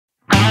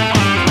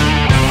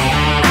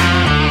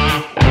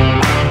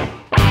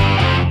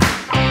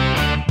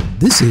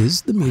This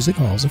is the Music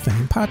Halls of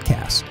Fame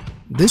podcast.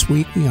 This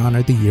week we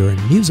honor the year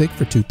in music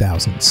for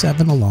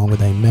 2007 along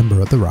with a member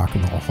of the Rock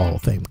and Roll Hall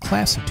of Fame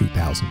class of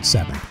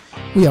 2007.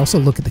 We also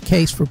look at the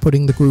case for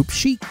putting the group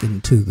Chic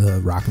into the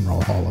Rock and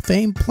Roll Hall of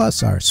Fame,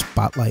 plus our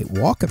Spotlight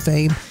Walk of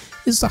Fame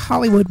is the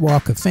Hollywood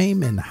Walk of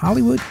Fame in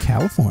Hollywood,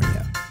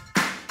 California.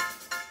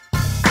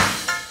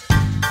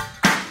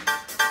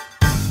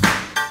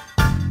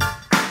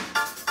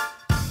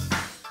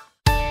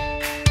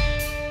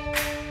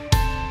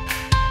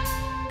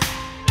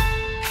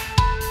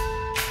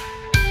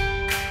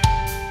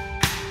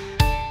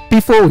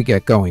 Before we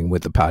get going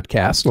with the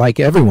podcast, like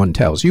everyone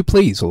tells you,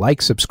 please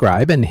like,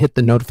 subscribe, and hit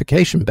the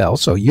notification bell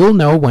so you'll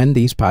know when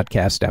these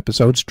podcast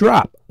episodes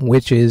drop,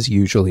 which is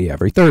usually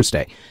every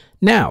Thursday.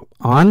 Now,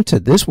 on to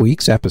this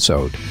week's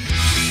episode.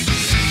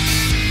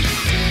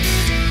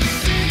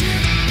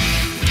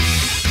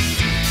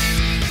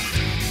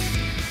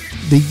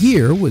 The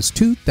year was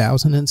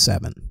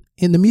 2007.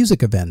 In the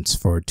music events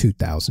for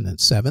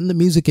 2007, the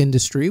music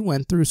industry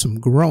went through some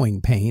growing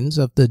pains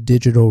of the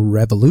digital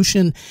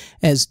revolution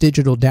as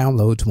digital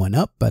downloads went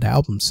up, but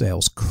album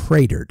sales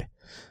cratered.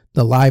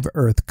 The Live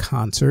Earth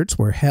concerts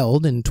were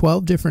held in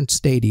 12 different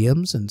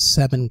stadiums and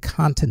 7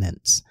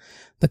 continents.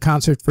 The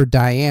concert for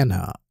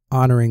Diana,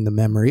 honoring the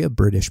memory of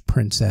British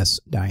Princess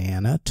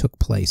Diana, took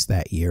place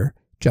that year.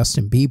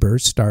 Justin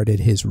Bieber started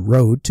his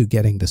road to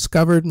getting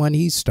discovered when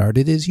he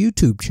started his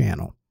YouTube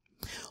channel.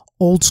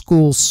 Old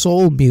school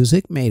soul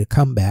music made a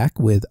comeback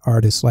with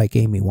artists like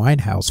Amy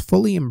Winehouse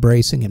fully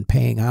embracing and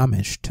paying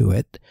homage to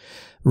it.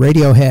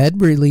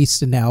 Radiohead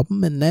released an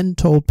album and then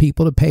told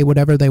people to pay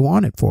whatever they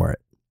wanted for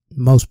it.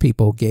 Most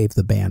people gave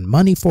the band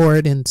money for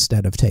it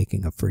instead of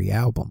taking a free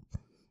album.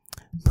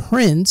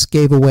 Prince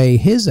gave away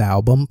his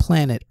album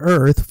Planet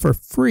Earth for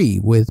free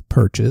with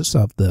purchase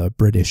of the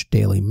British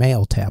Daily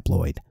Mail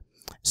tabloid.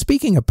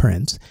 Speaking of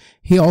Prince,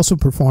 he also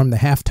performed the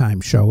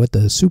halftime show at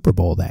the Super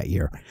Bowl that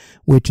year,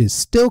 which is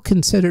still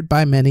considered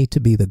by many to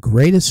be the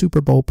greatest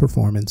Super Bowl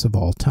performance of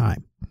all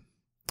time.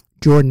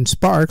 Jordan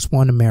Sparks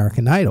won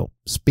American Idol.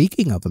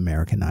 Speaking of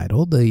American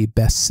Idol, the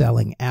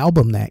best-selling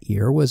album that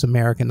year was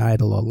American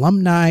Idol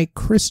alumni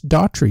Chris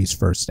Daughtry's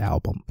first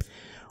album.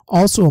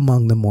 Also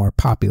among the more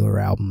popular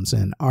albums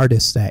and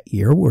artists that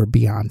year were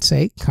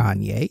Beyoncé,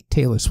 Kanye,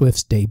 Taylor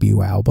Swift's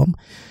debut album,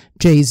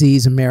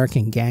 Jay-Z's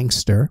American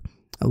Gangster,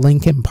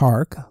 Linkin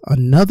Park,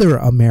 another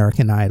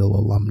American Idol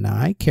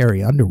alumni,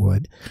 Carrie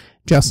Underwood,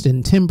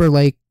 Justin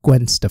Timberlake,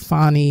 Gwen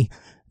Stefani,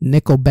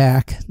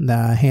 Nickelback,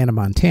 the Hannah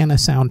Montana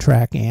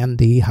soundtrack, and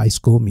the High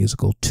School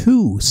Musical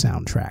 2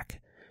 soundtrack.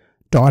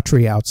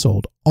 Daughtry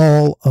outsold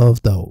all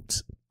of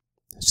those.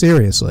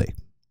 Seriously.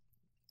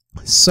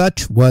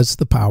 Such was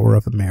the power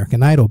of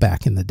American Idol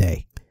back in the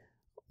day.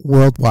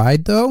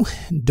 Worldwide, though,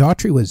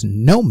 Daughtry was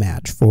no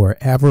match for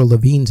Avril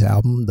Lavigne's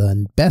album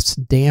The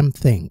Best Damn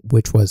Thing,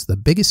 which was the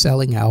biggest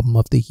selling album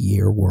of the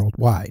year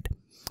worldwide.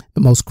 The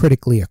most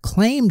critically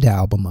acclaimed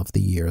album of the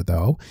year,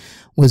 though,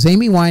 was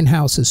Amy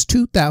Winehouse's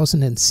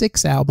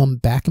 2006 album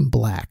Back in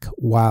Black,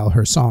 while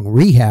her song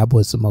Rehab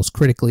was the most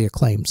critically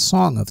acclaimed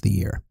song of the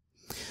year.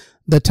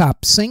 The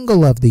top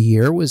single of the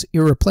year was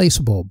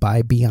Irreplaceable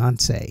by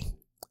Beyoncé.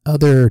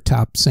 Other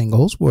top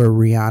singles were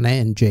Rihanna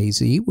and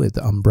Jay-Z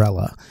with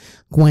Umbrella,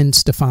 Gwen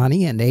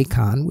Stefani and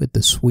Akon with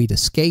The Sweet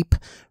Escape,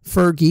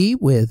 Fergie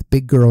with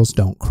Big Girls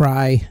Don't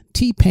Cry,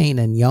 T-Pain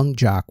and Young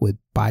Jock with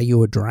Buy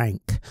You a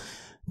Drink,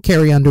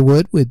 Carrie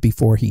Underwood with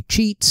Before He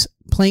Cheats,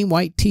 Plain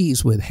White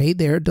T's with Hey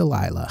There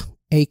Delilah,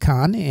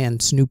 Akon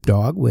and Snoop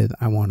Dogg with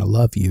I Wanna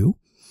Love You,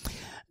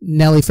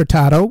 Nelly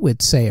Furtado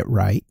with Say It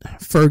Right,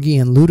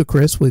 Fergie and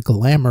Ludacris with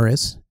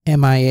Glamorous,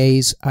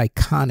 MIA's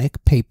iconic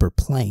Paper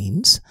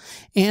Planes,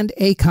 and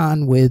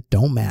Akon with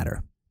Don't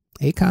Matter.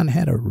 Akon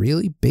had a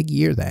really big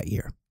year that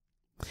year.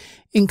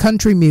 In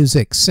country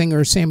music,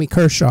 singer Sammy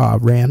Kershaw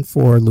ran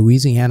for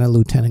Louisiana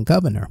Lieutenant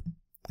Governor.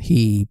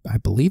 He, I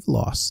believe,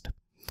 lost.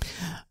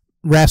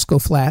 Rascal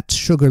Flatts,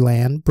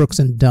 Sugarland, Brooks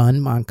and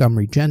Dunn,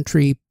 Montgomery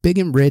Gentry, Big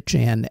and Rich,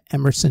 and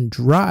Emerson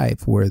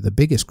Drive were the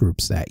biggest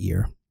groups that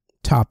year.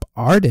 Top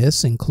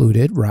artists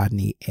included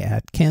Rodney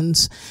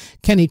Atkins,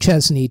 Kenny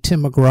Chesney,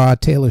 Tim McGraw,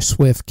 Taylor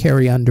Swift,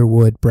 Carrie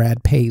Underwood,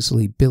 Brad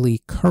Paisley,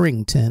 Billy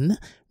Currington,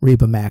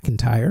 Reba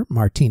McEntire,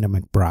 Martina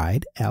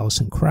McBride,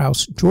 Alison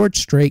Krauss, George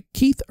Strait,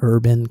 Keith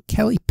Urban,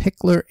 Kelly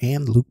Pickler,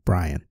 and Luke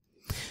Bryan.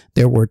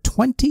 There were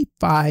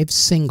 25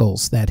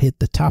 singles that hit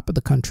the top of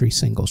the country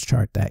singles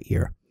chart that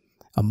year.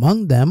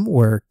 Among them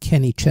were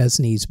Kenny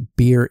Chesney's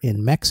Beer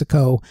in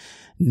Mexico,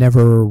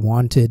 Never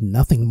Wanted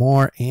Nothing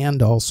More,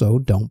 and also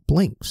Don't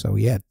Blink. So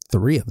he had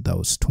 3 of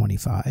those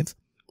 25.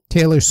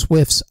 Taylor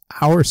Swift's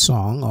Our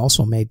Song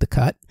also made the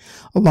cut,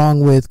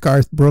 along with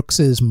Garth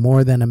Brooks's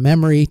More Than a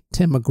Memory,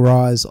 Tim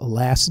McGraw's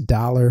Last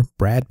Dollar,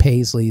 Brad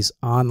Paisley's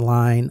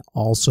Online,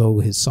 also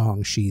his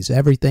song She's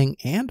Everything,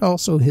 and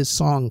also his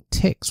song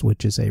Ticks,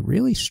 which is a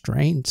really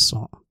strange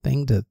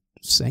thing to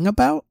sing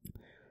about,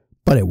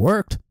 but it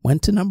worked,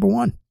 went to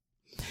 #1.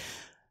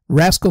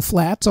 Rascal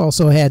Flatts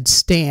also had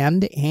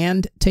Stand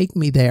and Take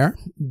Me There.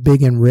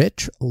 Big and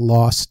Rich,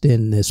 Lost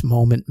in This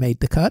Moment made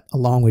the cut,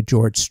 along with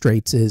George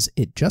Strait's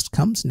It Just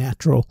Comes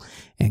Natural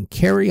and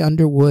Carrie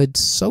Underwood's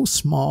So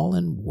Small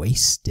and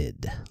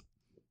Wasted.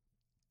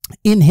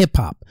 In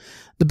hip-hop,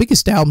 the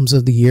biggest albums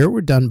of the year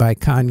were done by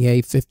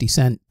Kanye, 50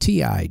 Cent,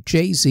 T.I.,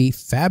 Jay-Z,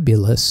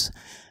 Fabulous,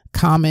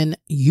 Common,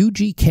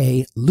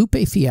 UGK,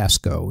 Lupe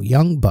Fiasco,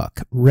 Young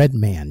Buck,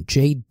 Redman,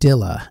 J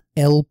Dilla,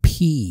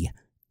 LP,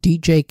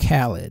 DJ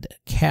Khaled,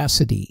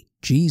 Cassidy,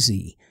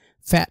 Jeezy,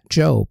 Fat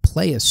Joe,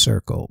 Players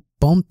Circle,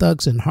 Bone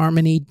Thugs and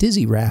Harmony,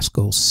 Dizzy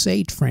Rascals,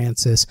 Sage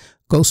Francis,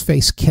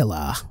 Ghostface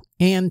Killah,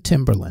 and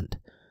Timbaland.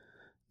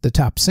 The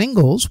top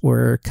singles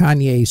were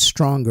Kanye's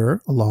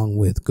Stronger, along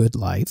with Good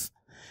Life,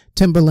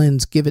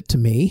 Timbaland's Give It To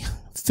Me,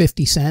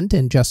 50 Cent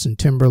and Justin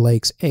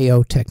Timberlake's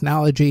AO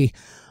Technology,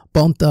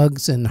 Bone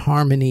Thugs and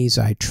Harmony's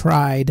I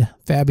Tried,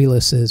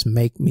 Fabulous's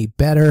Make Me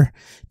Better,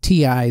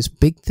 T.I.'s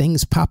Big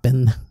Things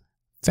Poppin',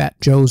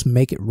 Fat Joe's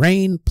Make It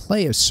Rain,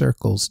 Players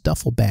Circle's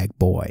Duffel Bag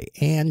Boy,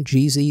 and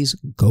Jeezy's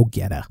Go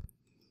Getta.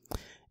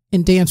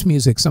 In dance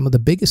music, some of the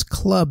biggest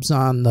clubs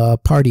on the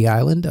party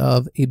island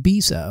of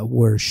Ibiza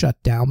were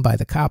shut down by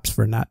the cops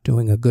for not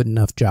doing a good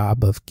enough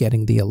job of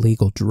getting the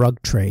illegal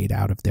drug trade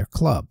out of their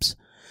clubs.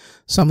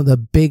 Some of the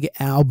big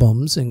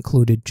albums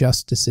included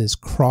Justice's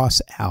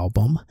Cross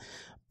album,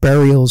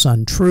 Burial's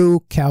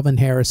Untrue, Calvin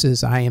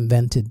Harris's I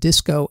Invented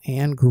Disco,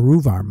 and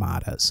Groove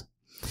Armada's.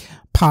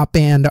 Pop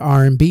and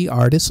R&B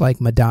artists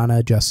like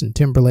Madonna, Justin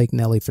Timberlake,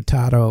 Nelly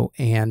Furtado,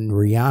 and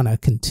Rihanna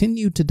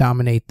continued to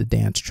dominate the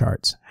dance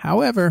charts.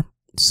 However,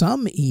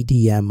 some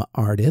EDM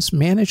artists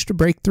managed to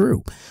break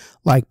through,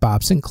 like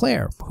Bob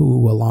Sinclair,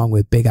 who, along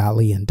with Big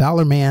Ali and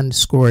Dollar Man,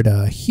 scored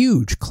a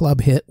huge club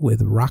hit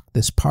with Rock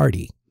This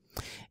Party.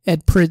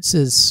 Ed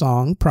Pritz's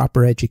song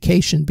Proper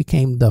Education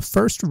became the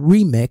first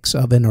remix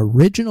of an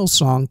original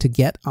song to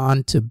get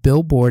onto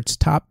Billboard's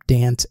Top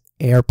Dance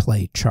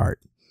Airplay chart.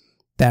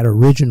 That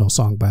original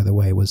song, by the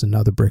way, was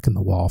Another Brick in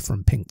the Wall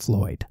from Pink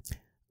Floyd.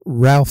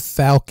 Ralph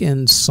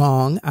Falcon's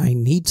song I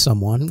Need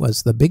Someone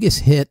was the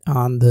biggest hit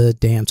on the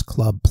dance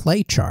club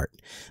play chart.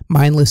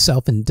 Mindless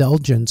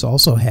Self-Indulgence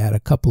also had a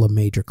couple of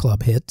major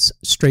club hits,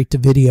 Straight to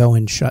Video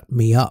and Shut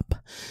Me Up.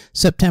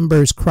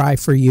 September's Cry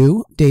for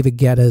You, David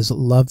Guetta's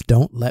Love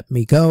Don't Let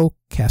Me Go,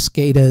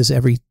 Cascada's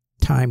Every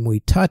Time We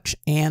Touch,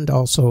 and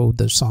also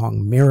the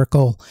song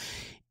Miracle.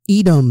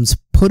 Edom's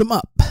Put 'Em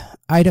Up,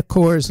 Ida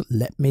Core's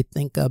Let Me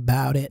Think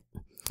About It,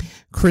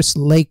 Chris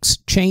Lake's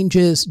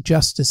Changes,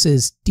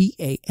 Justice's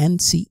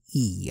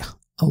DANCE,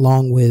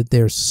 along with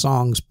their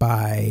songs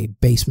by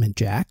Basement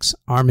Jaxx,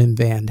 Armin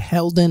van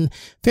Helden,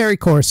 Ferry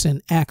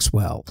Corsten,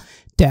 Axwell,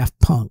 Daft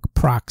Punk,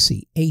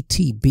 Proxy,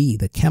 ATB,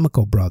 The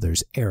Chemical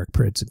Brothers, Eric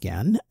Prydz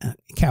again,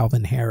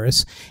 Calvin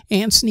Harris,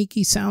 and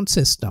Sneaky Sound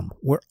System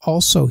were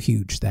also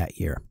huge that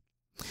year.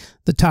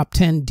 The top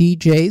 10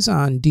 DJs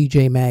on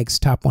DJ Mag's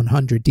Top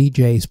 100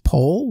 DJs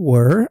poll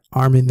were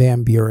Armin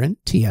van Buuren,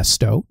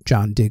 Tiesto,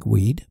 John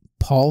Digweed,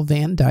 Paul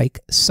Van Dyke,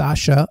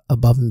 Sasha,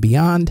 Above and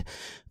Beyond,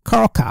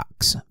 Carl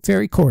Cox,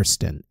 Ferry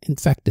Corsten,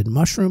 Infected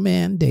Mushroom,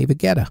 and David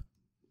Guetta.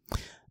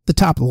 The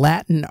top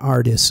Latin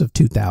artists of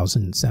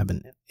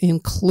 2007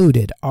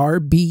 included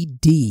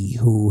RBD,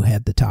 who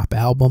had the top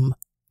album,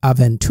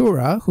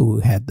 Aventura, who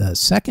had the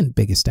second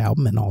biggest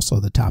album and also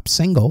the top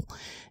single,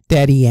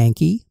 Daddy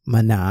Yankee,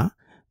 Maná,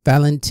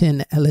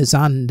 Valentin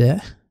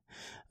Elizalde,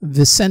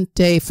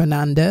 Vicente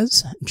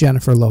Fernandez,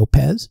 Jennifer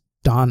Lopez,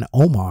 Don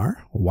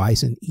Omar,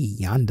 Wisin y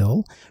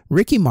Yandel,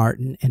 Ricky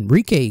Martin,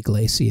 Enrique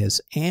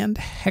Iglesias, and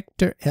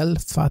Hector El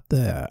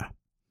Father.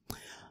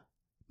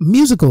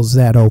 Musicals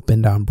that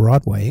opened on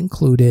Broadway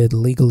included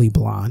Legally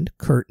Blonde,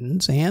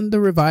 Curtains, and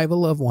the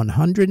revival of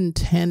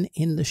 110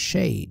 in the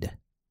Shade.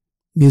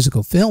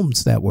 Musical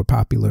films that were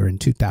popular in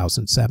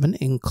 2007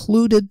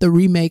 included the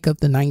remake of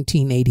the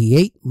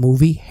 1988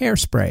 movie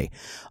Hairspray,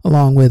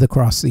 along with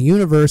Across the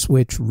Universe,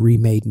 which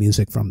remade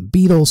music from the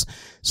Beatles,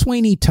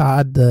 Sweeney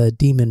Todd, the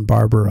Demon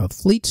Barber of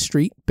Fleet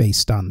Street,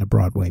 based on the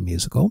Broadway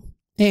musical,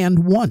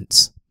 and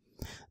Once.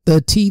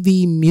 The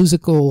TV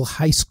musical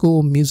High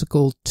School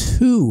Musical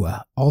 2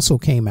 also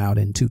came out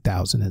in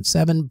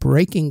 2007,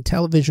 breaking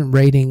television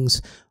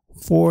ratings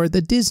for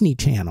the Disney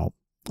Channel,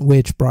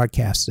 which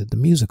broadcasted the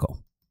musical.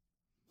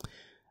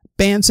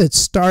 Bands that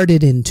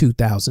started in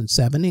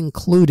 2007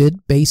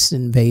 included Bass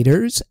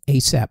Invaders,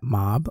 ASAP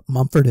Mob,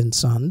 Mumford &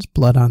 Sons,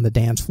 Blood on the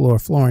Dance Floor,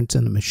 Florence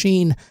and the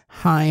Machine,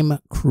 Haim,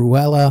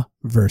 Cruella,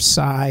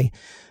 Versailles,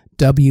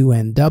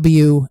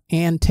 WNW,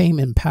 and Tame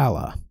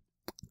Impala.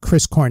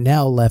 Chris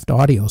Cornell left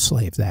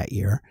Audioslave that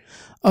year.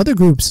 Other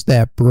groups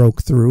that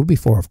broke through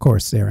before, of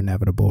course, their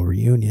inevitable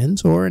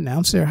reunions or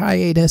announced their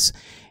hiatus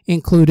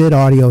included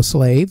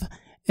Audioslave,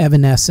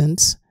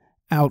 Evanescence,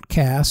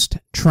 Outkast,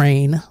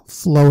 Train,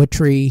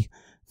 Floetry,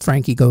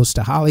 Frankie Goes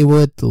to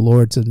Hollywood, The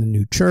Lords of the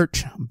New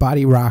Church,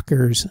 Body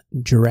Rockers,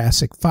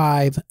 Jurassic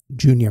 5,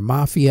 Junior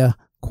Mafia,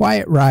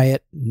 Quiet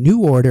Riot,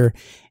 New Order,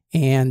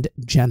 and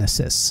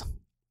Genesis.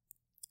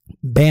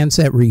 Bands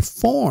that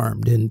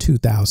reformed in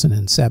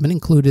 2007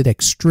 included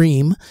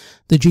Extreme,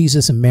 the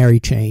Jesus and Mary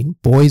Chain,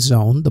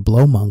 Boyzone, the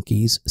Blow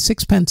Monkeys,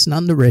 Sixpence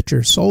None the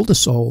Richer, Soul to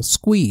Soul,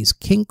 Squeeze,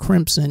 King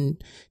Crimson,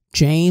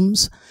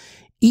 James,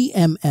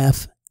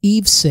 EMF,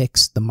 Eve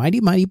 6, the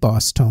Mighty Mighty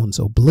Boss Tones,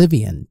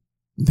 Oblivion,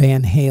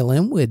 Van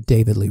Halen with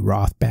David Lee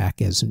Roth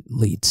back as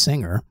lead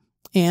singer,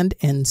 and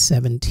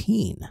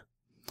N17.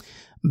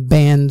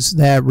 Bands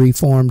that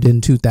reformed in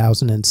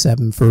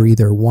 2007 for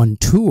either one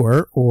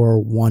tour or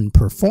one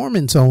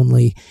performance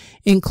only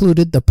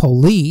included The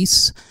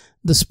Police,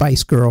 the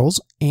Spice Girls,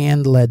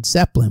 and Led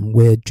Zeppelin,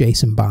 with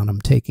Jason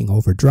Bonham taking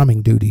over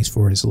drumming duties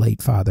for his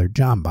late father,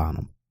 John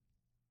Bonham.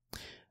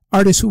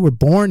 Artists who were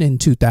born in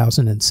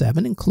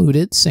 2007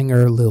 included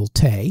singer Lil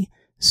Tay,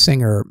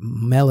 singer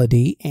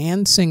Melody,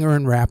 and singer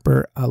and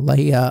rapper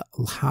Aliyah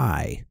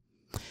High.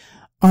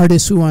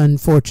 Artists who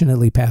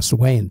unfortunately passed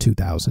away in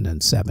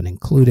 2007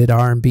 included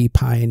R&B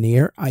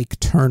pioneer Ike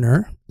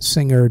Turner,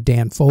 singer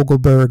Dan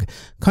Fogelberg,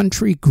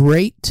 country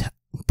great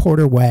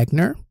Porter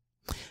Wagner,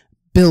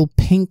 Bill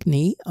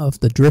Pinkney of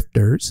the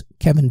Drifters,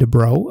 Kevin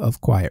DuBrow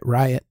of Quiet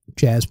Riot,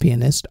 jazz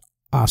pianist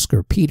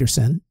Oscar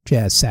Peterson,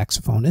 jazz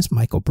saxophonist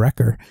Michael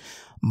Brecker,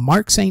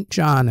 Mark St.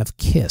 John of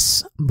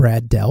Kiss,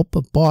 Brad Delp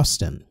of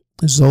Boston,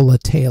 Zola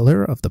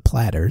Taylor of the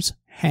Platters,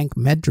 Hank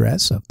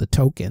Medress of the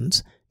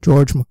Tokens,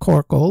 George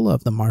McCorkle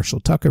of the Marshall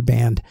Tucker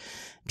Band,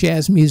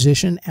 jazz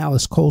musician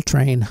Alice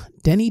Coltrane,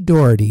 Denny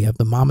Doherty of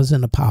the Mamas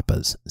and the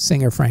Papas,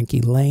 singer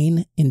Frankie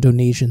Lane,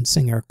 Indonesian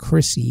singer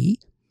Chrissy,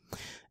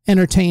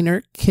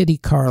 entertainer Kitty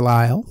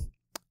Carlisle,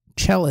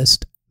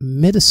 cellist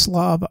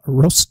Miroslav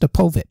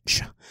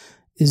Rostopovich,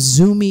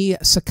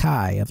 Izumi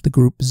Sakai of the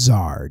group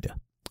Zard,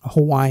 a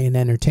Hawaiian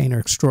entertainer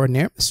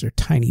extraordinaire, Mr.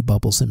 Tiny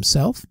Bubbles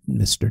himself,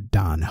 Mr.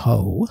 Don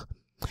Ho,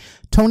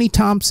 Tony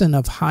Thompson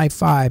of High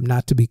Five,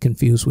 not to be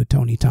confused with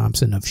Tony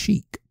Thompson of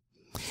Chic,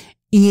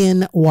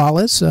 Ian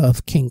Wallace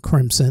of King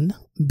Crimson,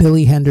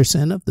 Billy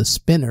Henderson of the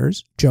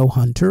Spinners, Joe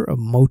Hunter of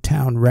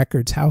Motown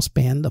Records house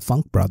band The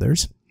Funk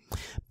Brothers,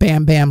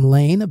 Bam Bam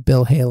Lane of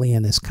Bill Haley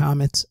and His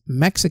Comets,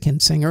 Mexican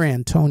singer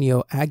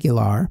Antonio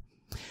Aguilar,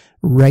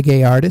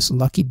 reggae artist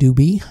Lucky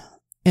Dube,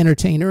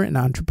 entertainer and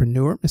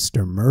entrepreneur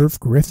Mr. Merv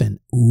Griffin.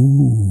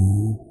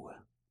 Ooh,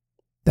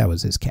 that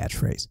was his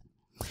catchphrase.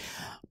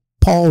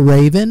 Paul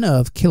Raven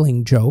of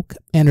Killing Joke,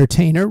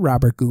 entertainer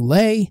Robert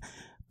Goulet,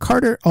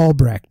 Carter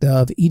Albrecht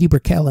of Edie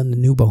Brickell and the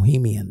New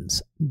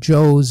Bohemians,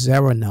 Joe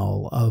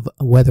Zaranel of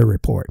Weather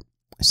Report,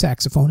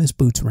 saxophonist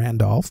Boots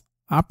Randolph,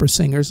 opera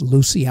singers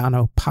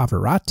Luciano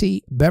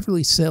Pavarotti,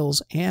 Beverly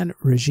Sills, and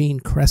Regine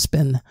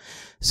Crespin,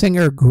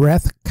 singer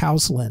Greth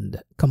Kausland,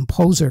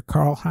 composer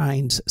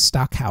Karl-Heinz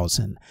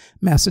Stockhausen,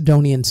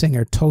 Macedonian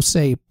singer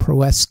Tose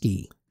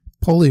Proeski,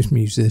 Polish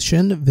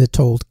musician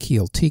Witold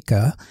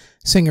Kieltyka,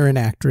 singer and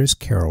actress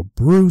Carol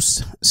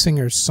Bruce,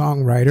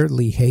 singer-songwriter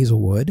Lee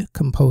Hazelwood,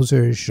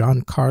 composer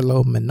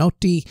Giancarlo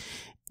Menotti,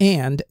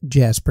 and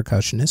jazz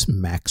percussionist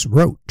Max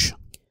Roach.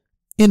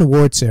 In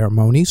award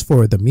ceremonies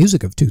for the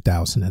music of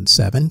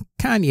 2007,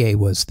 Kanye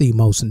was the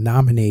most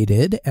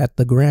nominated at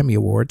the Grammy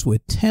Awards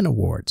with 10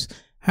 awards.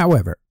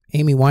 However,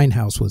 Amy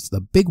Winehouse was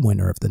the big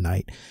winner of the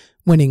night,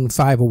 winning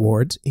 5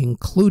 awards,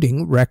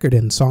 including Record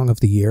and Song of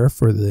the Year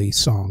for the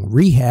song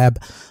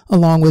Rehab,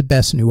 along with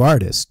Best New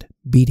Artist,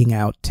 beating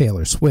out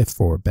Taylor Swift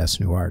for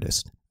Best New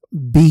Artist.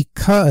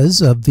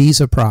 Because of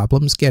visa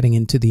problems getting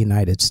into the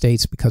United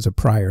States because of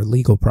prior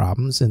legal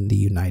problems in the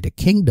United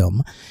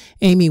Kingdom,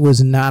 Amy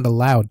was not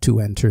allowed to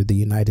enter the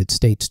United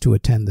States to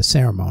attend the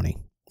ceremony.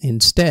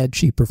 Instead,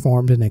 she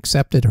performed and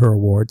accepted her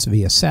awards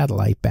via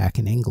satellite back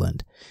in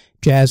England.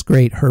 Jazz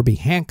great Herbie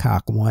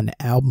Hancock won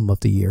Album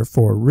of the Year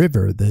for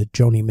River, the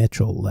Joni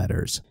Mitchell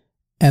letters.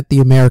 At the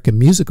American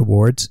Music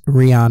Awards,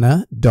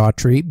 Rihanna,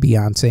 Daughtry,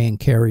 Beyoncé, and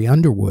Carrie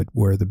Underwood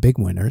were the big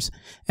winners.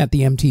 At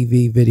the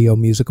MTV Video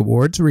Music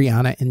Awards,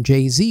 Rihanna and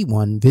Jay-Z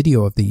won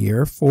Video of the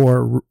Year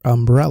for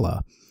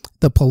Umbrella.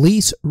 The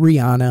Police,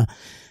 Rihanna,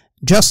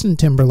 Justin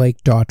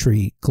Timberlake,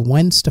 Daughtry,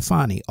 Gwen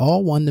Stefani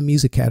all won the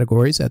music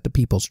categories at the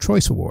People's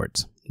Choice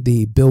Awards.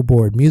 The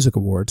Billboard Music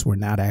Awards were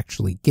not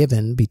actually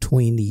given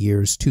between the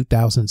years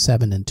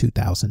 2007 and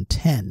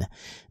 2010.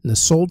 And the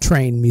Soul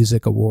Train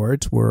Music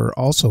Awards were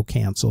also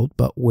canceled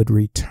but would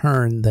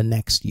return the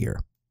next year.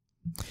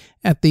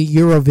 At the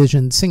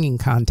Eurovision Singing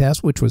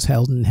Contest, which was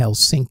held in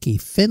Helsinki,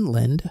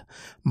 Finland,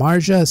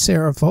 Marja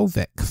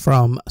Sarafovic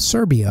from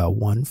Serbia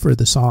won for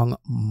the song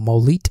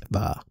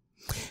Molitva.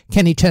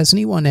 Kenny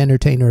Chesney won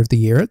Entertainer of the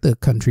Year at the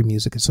Country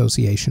Music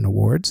Association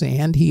Awards,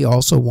 and he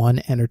also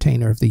won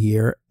Entertainer of the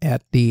Year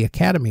at the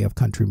Academy of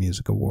Country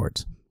Music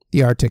Awards.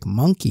 The Arctic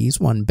Monkeys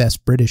won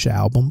Best British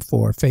Album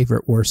for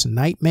Favorite Worst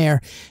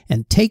Nightmare,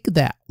 and Take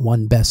That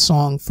won Best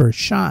Song for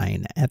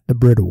Shine at the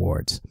Brit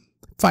Awards.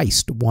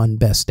 Feist won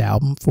Best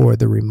Album for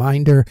The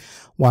Reminder,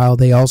 while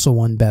they also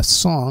won Best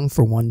Song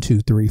for 1, 2,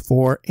 3,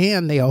 4,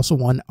 and they also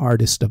won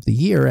Artist of the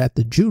Year at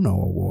the Juno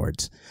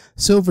Awards.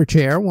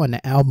 Silverchair won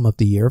Album of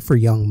the Year for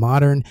Young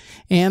Modern,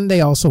 and they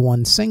also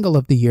won Single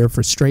of the Year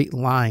for Straight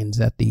Lines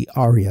at the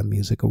ARIA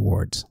Music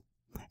Awards.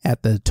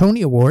 At the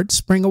Tony Awards,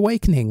 Spring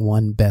Awakening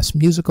won Best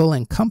Musical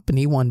and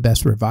Company won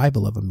Best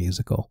Revival of a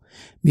Musical.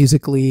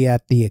 Musically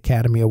at the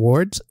Academy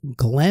Awards,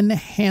 Glenn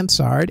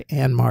Hansard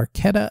and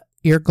Marketa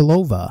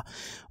Irglova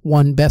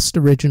won Best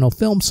Original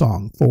Film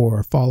Song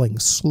for Falling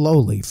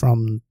Slowly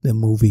from the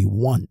movie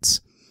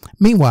Once.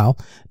 Meanwhile,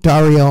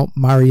 Dario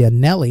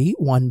Marianelli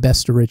won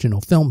Best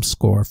Original Film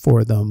Score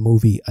for the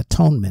movie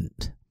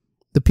Atonement.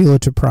 The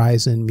Pulitzer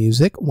Prize in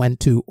Music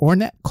went to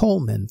Ornette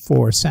Coleman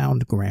for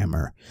Sound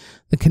Grammar.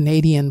 The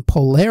Canadian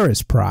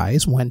Polaris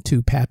Prize went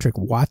to Patrick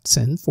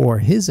Watson for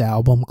his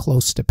album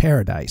Close to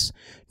Paradise.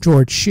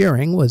 George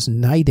Shearing was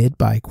knighted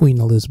by Queen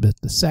Elizabeth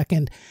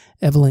II.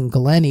 Evelyn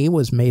Glennie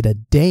was made a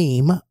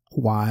dame,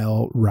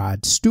 while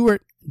Rod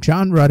Stewart,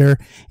 John Rutter,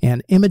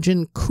 and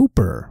Imogen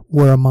Cooper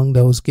were among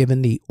those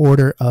given the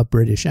Order of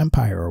British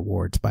Empire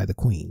awards by the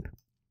Queen.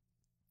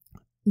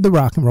 The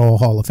Rock and Roll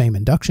Hall of Fame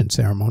induction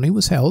ceremony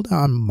was held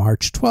on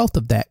March 12th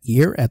of that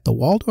year at the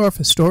Waldorf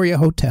Astoria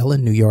Hotel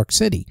in New York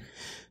City.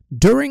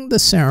 During the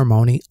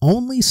ceremony,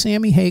 only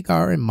Sammy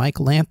Hagar and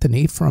Michael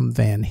Anthony from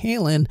Van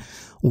Halen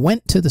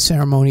went to the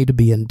ceremony to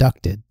be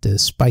inducted,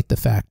 despite the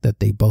fact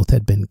that they both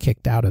had been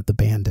kicked out of the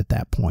band at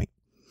that point.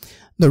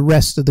 The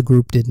rest of the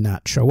group did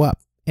not show up.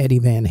 Eddie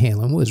Van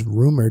Halen was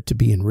rumored to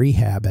be in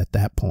rehab at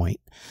that point.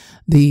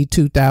 The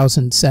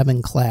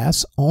 2007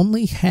 class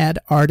only had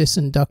artists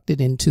inducted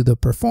into the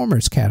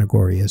performers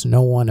category, as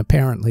no one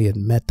apparently had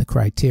met the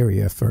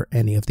criteria for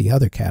any of the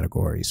other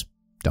categories.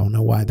 Don't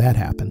know why that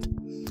happened.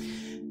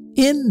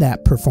 In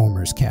that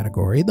performers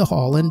category, the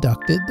Hall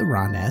inducted the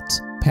Ronettes,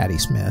 Patti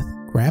Smith,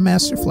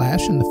 Grandmaster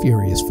Flash and the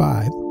Furious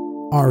Five,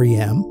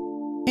 REM,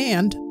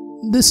 and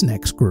this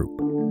next group.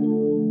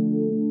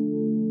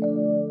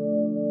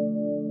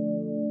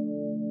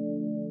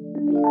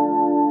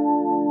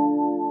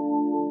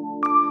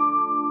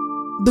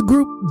 The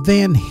group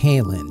Van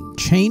Halen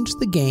changed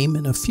the game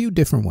in a few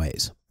different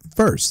ways.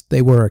 First,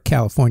 they were a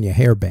California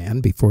hair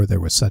band before there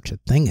was such a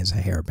thing as a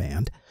hair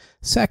band.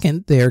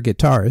 Second, their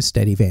guitarist,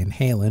 Eddie Van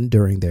Halen,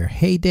 during their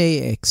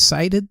heyday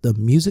excited the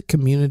music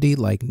community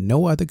like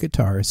no other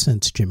guitarist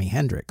since Jimi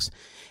Hendrix.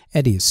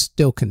 Eddie is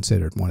still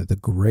considered one of the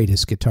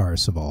greatest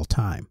guitarists of all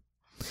time.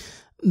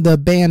 The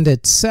band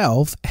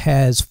itself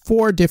has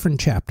 4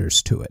 different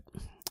chapters to it.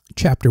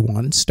 Chapter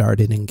 1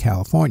 started in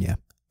California.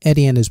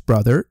 Eddie and his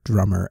brother,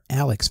 drummer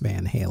Alex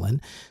Van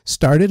Halen,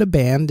 started a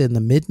band in the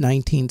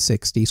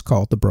mid-1960s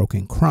called the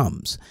Broken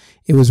Crumbs.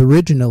 It was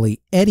originally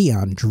Eddie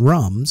on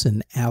drums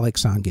and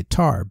Alex on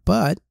guitar,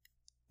 but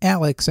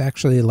Alex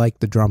actually liked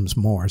the drums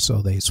more,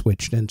 so they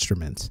switched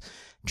instruments,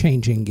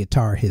 changing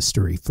guitar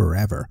history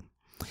forever.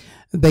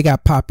 They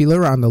got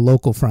popular on the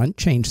local front,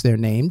 changed their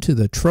name to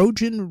the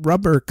Trojan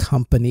Rubber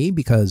Company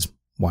because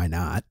why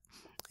not?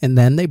 And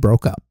then they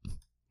broke up.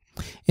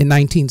 In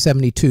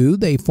 1972,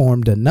 they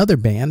formed another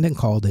band and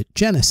called it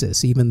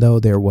Genesis, even though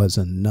there was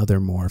another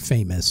more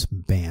famous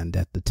band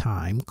at the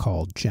time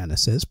called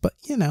Genesis, but,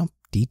 you know,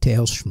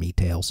 details,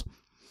 schmeetails.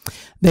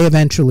 They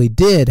eventually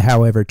did,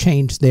 however,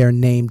 change their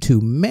name to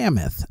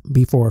Mammoth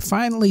before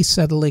finally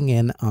settling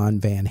in on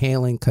Van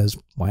Halen, because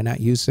why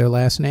not use their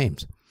last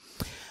names?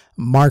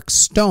 Mark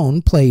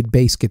Stone played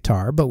bass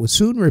guitar, but was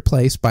soon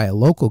replaced by a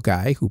local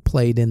guy who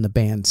played in the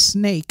band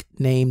Snake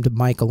named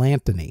Michael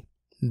Anthony.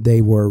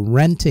 They were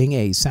renting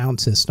a sound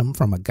system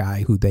from a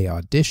guy who they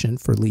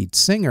auditioned for lead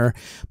singer,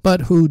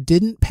 but who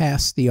didn't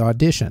pass the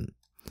audition.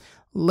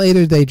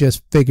 Later, they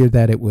just figured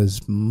that it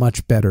was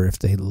much better if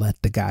they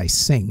let the guy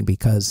sing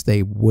because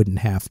they wouldn't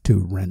have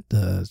to rent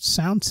the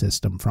sound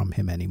system from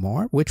him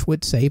anymore, which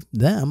would save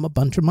them a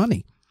bunch of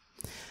money.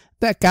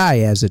 That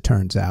guy, as it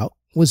turns out,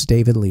 was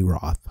David Lee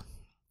Roth.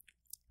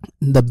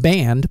 The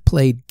band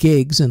played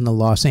gigs in the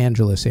Los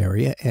Angeles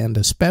area and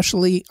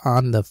especially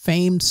on the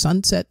famed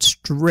Sunset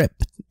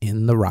Strip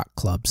in the rock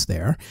clubs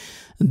there.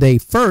 They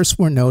first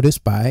were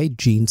noticed by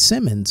Gene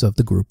Simmons of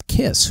the group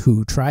Kiss,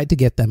 who tried to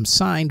get them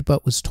signed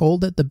but was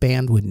told that the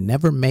band would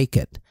never make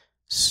it.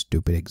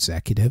 Stupid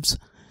executives.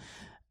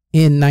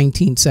 In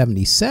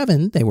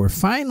 1977, they were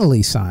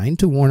finally signed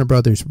to Warner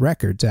Brothers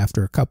Records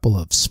after a couple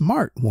of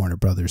smart Warner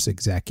Brothers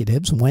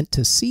executives went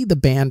to see the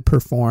band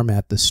perform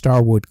at the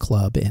Starwood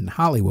Club in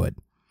Hollywood.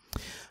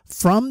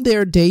 From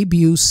their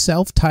debut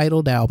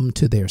self-titled album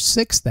to their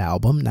 6th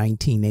album,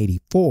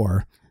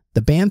 1984,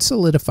 the band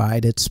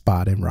solidified its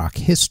spot in rock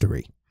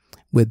history.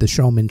 With the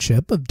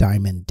showmanship of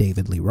Diamond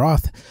David Lee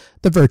Roth,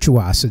 the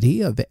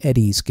virtuosity of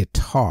Eddie's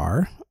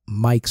guitar,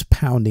 Mike's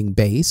pounding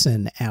bass,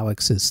 and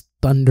Alex's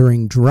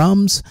thundering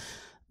drums,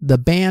 the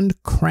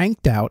band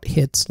cranked out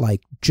hits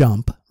like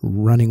Jump,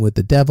 Running with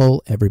the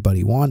Devil,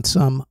 Everybody Wants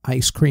Some,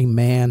 Ice Cream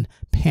Man,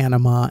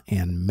 Panama,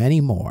 and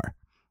many more.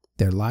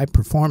 Their live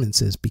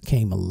performances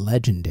became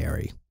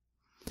legendary.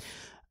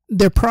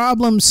 Their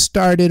problems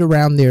started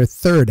around their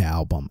 3rd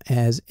album,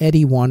 as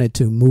Eddie wanted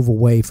to move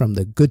away from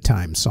the good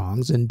time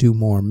songs and do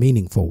more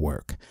meaningful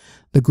work.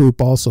 The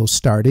group also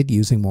started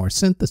using more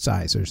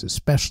synthesizers,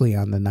 especially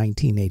on the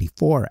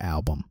 1984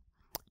 album.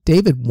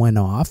 David went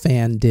off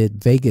and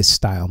did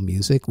Vegas-style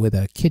music with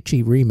a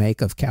kitschy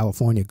remake of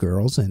California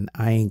Girls and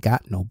I Ain't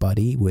Got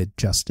Nobody with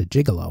Just a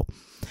Gigolo.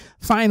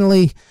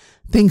 Finally,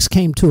 things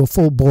came to a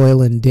full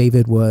boil and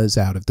David was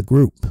out of the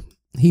group.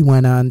 He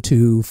went on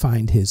to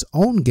find his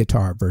own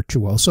guitar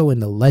virtuoso in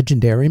the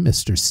legendary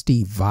Mr.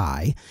 Steve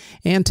Vai,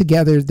 and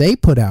together they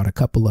put out a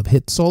couple of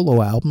hit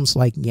solo albums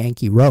like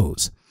Yankee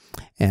Rose.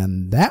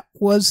 And that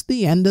was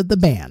the end of the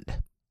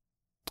band.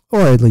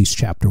 Or at least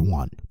chapter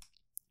 1.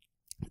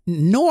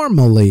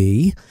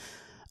 Normally,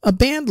 a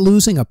band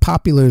losing a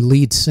popular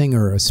lead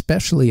singer,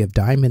 especially of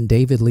Diamond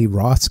David Lee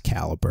Roth's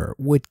caliber,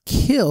 would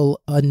kill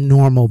a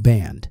normal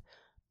band.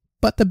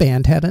 But the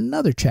band had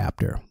another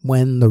chapter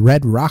when the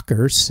Red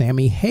Rockers'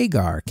 Sammy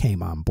Hagar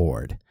came on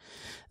board.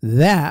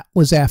 That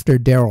was after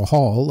Daryl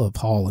Hall of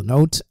Hall &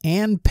 Oates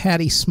and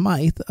Patti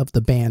Smythe of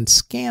the band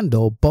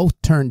Scandal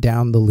both turned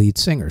down the lead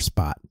singer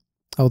spot.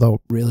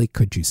 Although, really,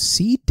 could you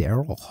see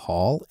Daryl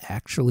Hall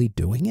actually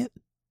doing it?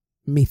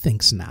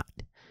 Methinks not.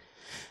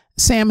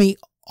 Sammy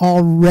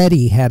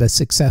already had a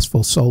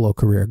successful solo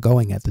career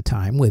going at the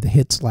time with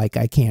hits like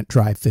I Can't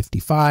Drive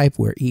 55,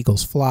 Where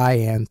Eagles Fly,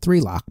 and Three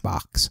Lock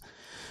Box.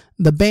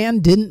 The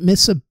band didn't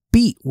miss a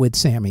beat with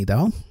Sammy,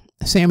 though.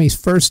 Sammy's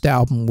first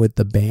album with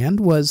the band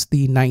was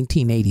the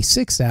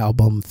 1986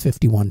 album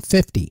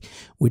 5150,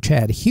 which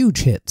had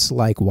huge hits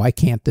like Why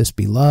Can't This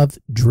Be Love,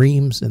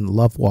 Dreams, and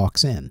Love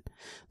Walks In.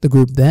 The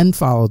group then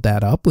followed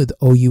that up with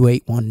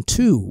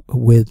OU812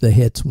 with the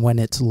hits When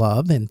It's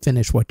Love and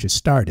Finish What You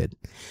Started.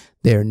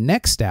 Their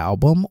next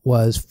album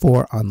was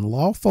For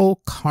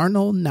Unlawful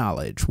Carnal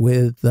Knowledge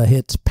with the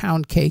hits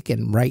Pound Cake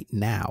and Right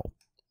Now.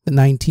 The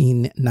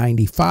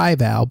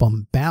 1995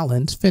 album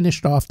Balance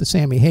finished off the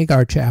Sammy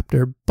Hagar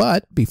chapter,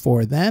 but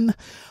before then,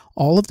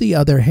 all of the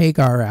other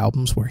Hagar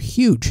albums were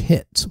huge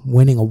hits,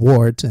 winning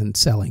awards and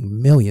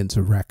selling millions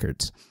of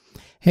records.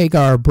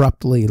 Hagar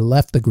abruptly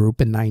left the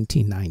group in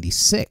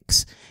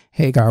 1996.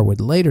 Hagar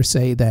would later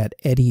say that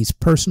Eddie's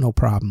personal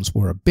problems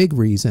were a big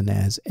reason,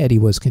 as Eddie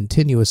was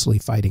continuously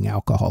fighting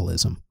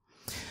alcoholism.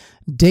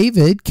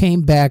 David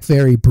came back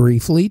very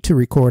briefly to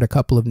record a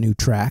couple of new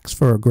tracks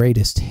for a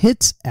greatest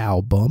hits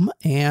album,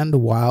 and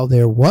while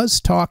there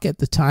was talk at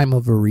the time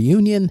of a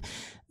reunion,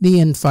 the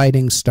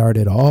infighting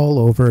started all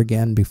over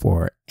again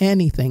before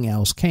anything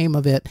else came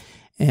of it,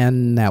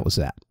 and that was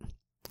that.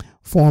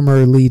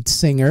 Former lead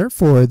singer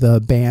for the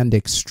band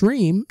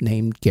Extreme,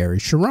 named Gary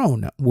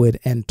Cherone, would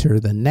enter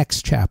the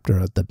next chapter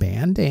of the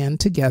band, and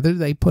together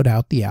they put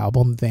out the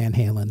album Van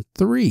Halen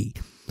 3,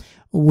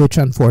 which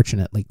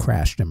unfortunately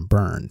crashed and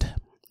burned.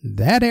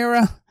 That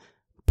era,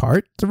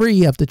 part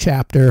 3 of the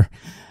chapter,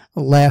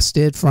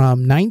 lasted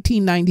from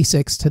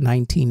 1996 to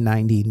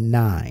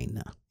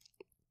 1999.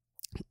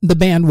 The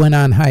band went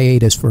on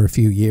hiatus for a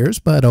few years,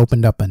 but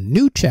opened up a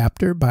new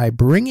chapter by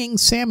bringing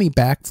Sammy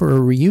back for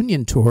a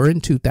reunion tour in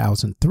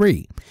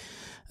 2003.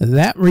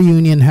 That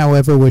reunion,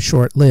 however, was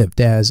short-lived,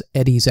 as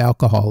Eddie's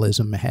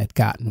alcoholism had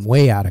gotten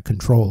way out of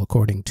control,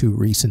 according to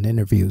recent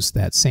interviews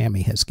that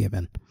Sammy has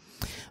given.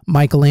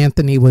 Michael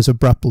Anthony was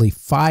abruptly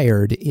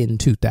fired in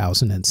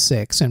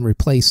 2006 and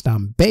replaced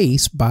on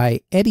bass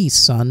by Eddie's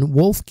son,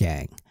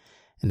 Wolfgang.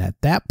 And at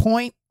that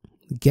point,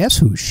 guess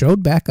who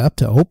showed back up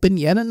to open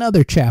yet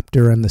another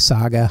chapter in the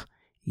saga?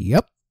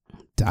 Yep,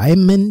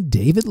 Diamond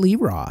David Lee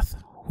Roth,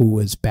 who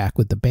was back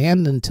with the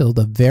band until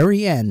the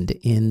very end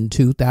in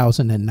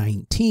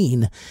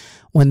 2019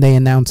 when they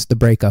announced the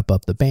breakup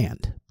of the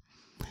band.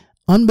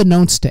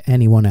 Unbeknownst to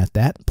anyone at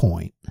that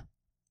point,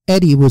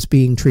 Eddie was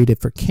being treated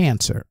for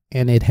cancer,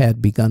 and it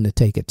had begun to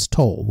take its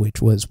toll,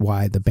 which was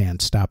why the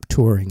band stopped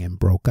touring and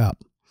broke up.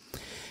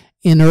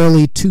 In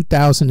early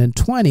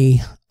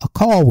 2020, a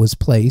call was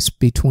placed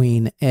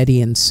between Eddie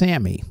and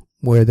Sammy,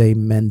 where they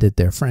mended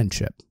their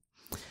friendship.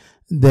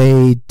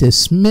 They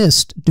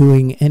dismissed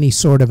doing any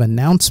sort of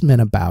announcement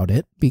about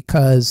it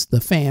because the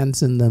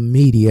fans and the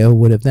media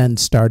would have then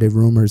started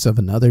rumors of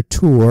another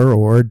tour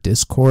or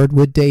discord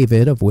with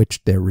David, of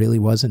which there really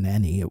wasn't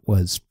any. It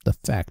was the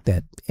fact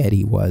that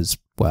Eddie was,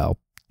 well,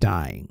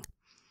 dying.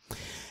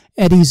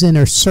 Eddie's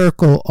inner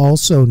circle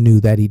also knew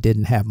that he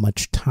didn't have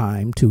much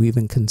time to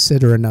even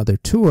consider another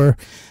tour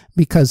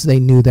because they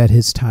knew that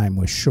his time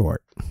was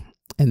short.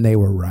 And they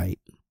were right.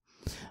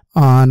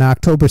 On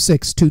October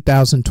 6,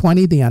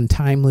 2020, the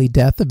untimely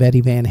death of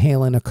Eddie Van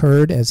Halen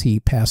occurred as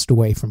he passed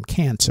away from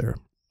cancer.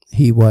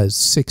 He was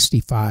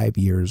 65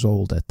 years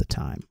old at the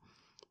time.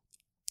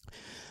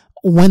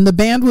 When the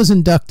band was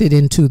inducted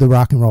into the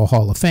Rock and Roll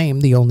Hall of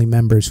Fame, the only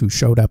members who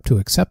showed up to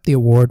accept the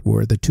award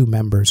were the two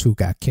members who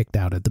got kicked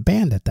out of the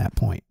band at that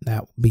point,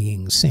 that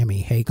being Sammy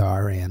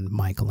Hagar and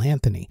Michael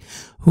Anthony,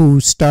 who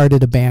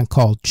started a band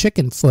called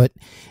Chickenfoot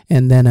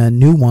and then a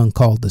new one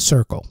called The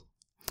Circle.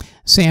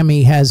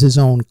 Sammy has his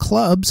own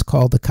clubs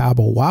called the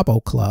Cabo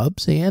Wabo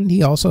Clubs, and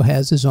he also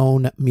has his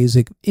own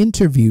music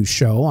interview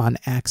show on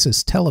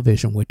Access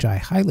Television, which I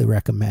highly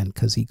recommend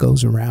because he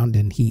goes around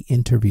and he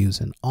interviews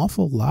an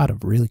awful lot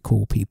of really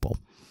cool people.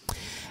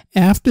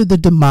 After the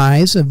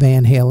demise of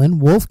Van Halen,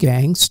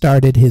 Wolfgang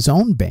started his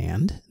own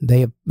band.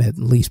 They have at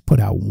least put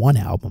out one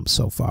album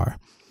so far.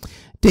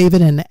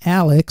 David and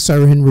Alex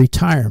are in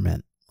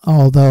retirement,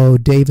 although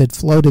David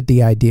floated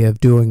the idea of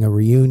doing a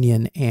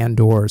reunion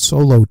and/or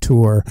solo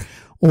tour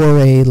or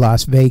a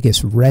Las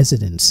Vegas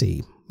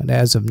residency. But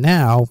as of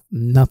now,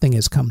 nothing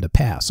has come to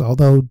pass,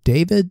 although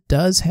David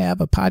does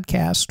have a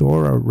podcast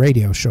or a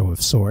radio show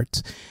of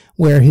sorts,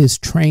 where his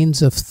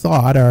trains of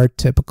thought are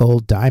typical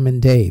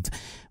Diamond Dave,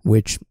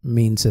 which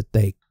means that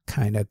they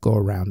kind of go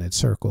around in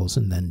circles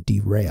and then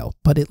derail,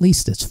 but at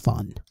least it's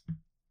fun.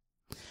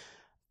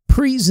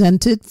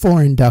 Presented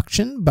for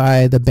induction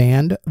by the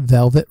band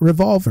Velvet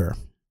Revolver: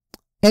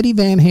 Eddie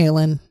Van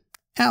Halen,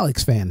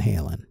 Alex Van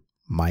Halen,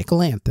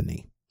 Michael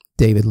Anthony,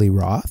 David Lee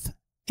Roth,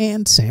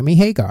 and Sammy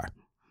Hagar.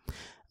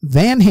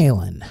 Van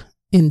Halen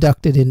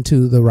inducted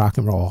into the Rock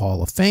and Roll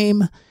Hall of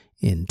Fame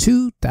in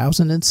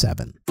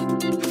 2007.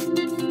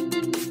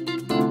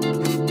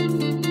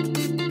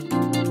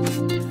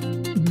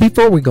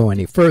 Before we go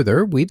any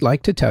further, we'd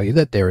like to tell you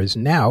that there is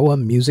now a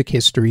Music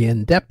History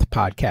In-Depth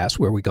podcast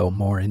where we go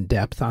more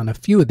in-depth on a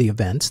few of the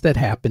events that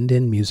happened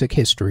in music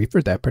history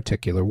for that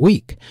particular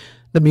week.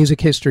 The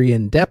Music History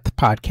In-Depth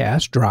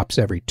podcast drops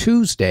every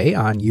Tuesday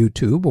on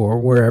YouTube or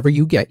wherever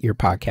you get your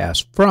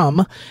podcasts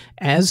from,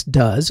 as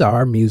does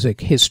our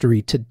Music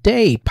History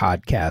Today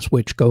podcast,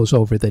 which goes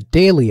over the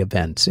daily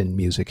events in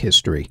music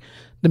history.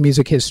 The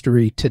Music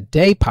History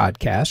Today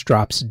podcast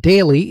drops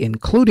daily,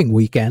 including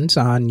weekends,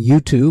 on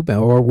YouTube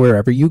or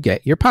wherever you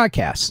get your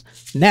podcasts.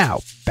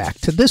 Now, back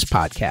to this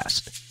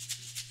podcast.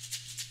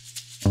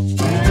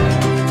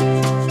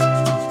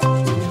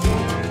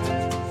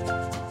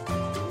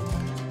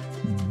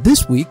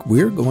 This week,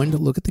 we're going to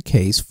look at the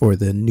case for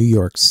the New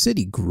York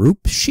City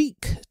group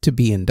Chic to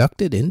be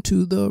inducted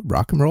into the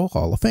Rock and Roll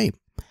Hall of Fame.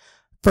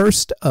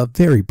 First, a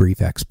very brief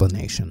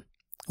explanation.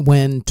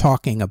 When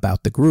talking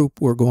about the group,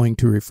 we're going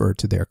to refer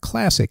to their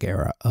classic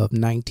era of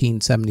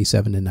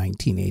 1977 to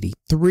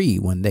 1983,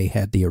 when they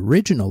had the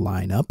original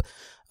lineup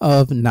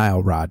of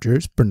Nile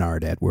Rodgers,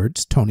 Bernard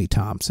Edwards, Tony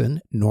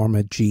Thompson,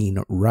 Norma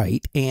Jean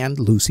Wright, and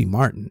Lucy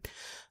Martin.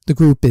 The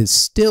group is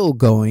still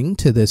going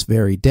to this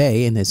very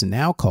day and is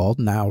now called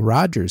Nile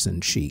Rodgers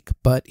and Chic,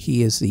 but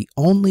he is the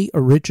only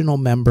original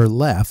member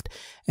left,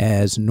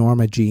 as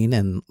Norma Jean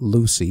and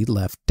Lucy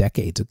left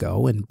decades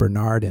ago and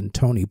Bernard and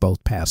Tony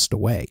both passed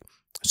away.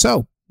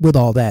 So, with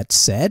all that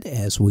said,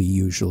 as we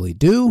usually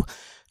do,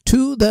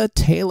 to the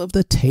tail of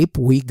the tape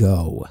we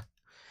go.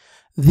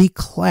 The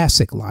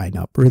classic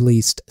lineup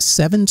released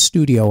 7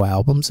 studio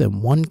albums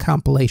and 1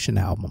 compilation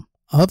album.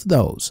 Of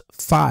those,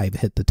 5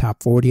 hit the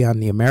top 40 on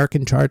the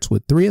American charts,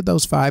 with 3 of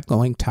those 5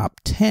 going top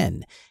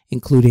 10,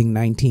 including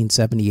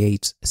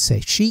 1978's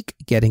C'est Chic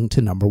getting to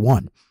number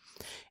 1.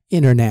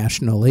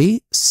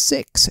 Internationally,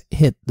 6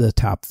 hit the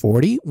top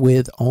 40,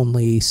 with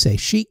only C'est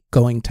Chic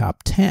going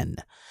top 10.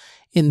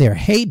 In their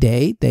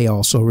heyday, they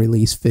also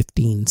released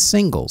 15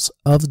 singles.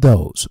 Of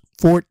those,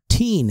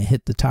 14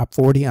 hit the top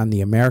 40 on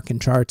the American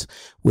charts,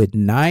 with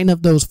 9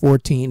 of those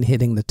 14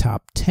 hitting the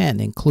top 10,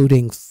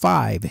 including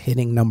 5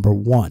 hitting number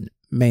 1,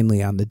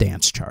 mainly on the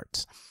dance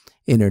charts.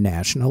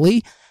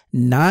 Internationally,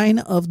 9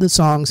 of the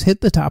songs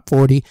hit the top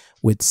 40,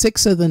 with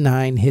 6 of the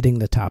 9 hitting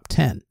the top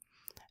 10.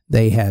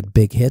 They had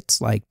big hits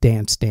like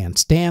Dance,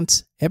 Dance,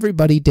 Dance,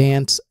 Everybody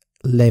Dance,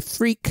 Le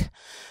Freak,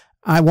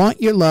 I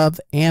Want Your Love,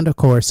 and of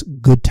course,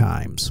 Good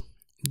Times.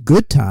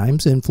 Good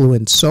Times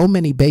influenced so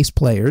many bass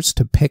players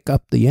to pick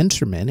up the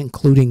instrument,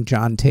 including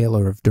John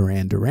Taylor of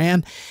Duran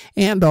Duran,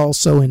 and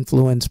also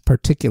influenced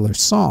particular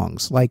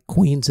songs, like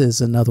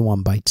Queen's Another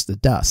One Bites the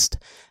Dust.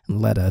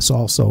 And let us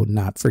also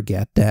not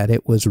forget that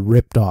it was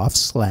ripped off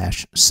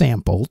 /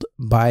 sampled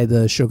by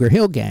the Sugar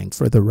Hill Gang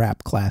for the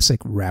rap classic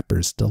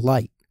Rapper's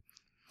Delight.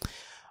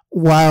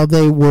 While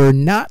they were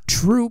not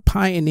true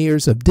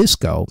pioneers of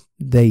disco,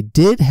 they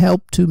did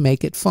help to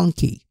make it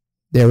funky.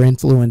 Their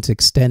influence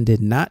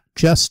extended not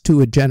just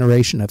to a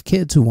generation of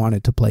kids who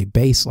wanted to play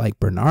bass like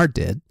Bernard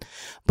did,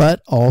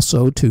 but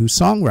also to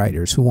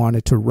songwriters who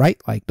wanted to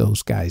write like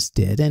those guys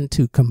did and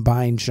to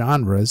combine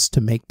genres to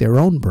make their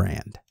own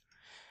brand.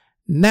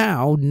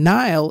 Now,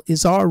 Nile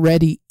is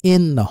already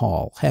in the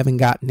Hall, having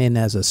gotten in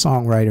as a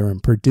songwriter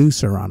and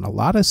producer on a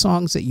lot of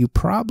songs that you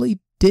probably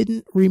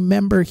didn't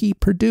remember he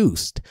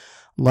produced,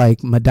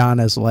 like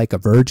Madonna's Like a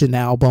Virgin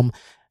album,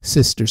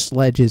 Sister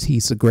Sledge's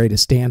He's the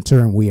Greatest Dancer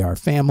and We Are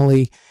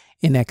Family,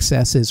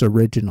 INXS's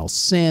Original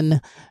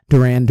Sin,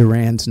 Duran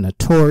Duran's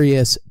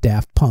Notorious,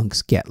 Daft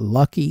Punk's Get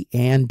Lucky,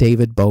 and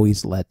David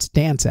Bowie's Let's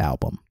Dance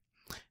album.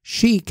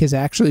 Chic has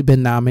actually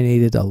been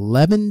nominated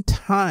 11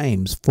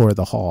 times for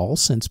the Hall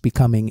since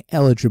becoming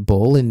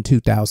eligible in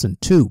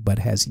 2002, but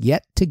has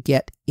yet to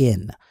get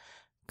in.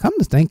 Come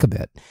to think of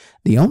it,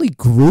 the only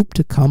group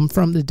to come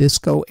from the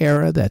disco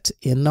era that's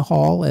in the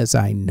Hall, as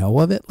I know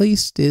of at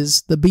least,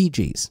 is the Bee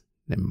Gees.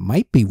 There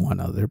might be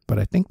one other, but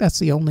I think that's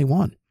the only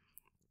one.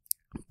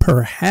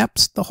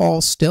 Perhaps the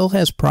Hall still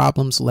has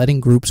problems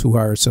letting groups who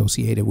are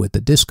associated with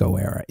the disco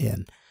era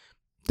in.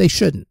 They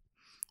shouldn't.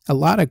 A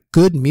lot of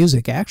good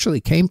music actually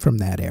came from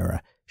that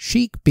era,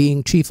 Chic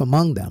being chief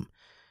among them.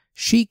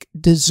 Chic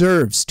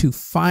deserves to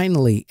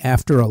finally,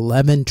 after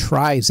 11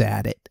 tries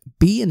at it,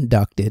 be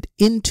inducted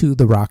into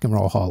the Rock and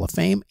Roll Hall of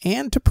Fame,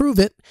 and to prove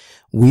it,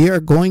 we are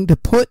going to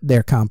put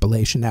their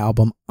compilation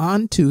album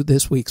onto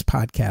this week's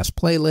podcast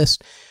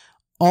playlist.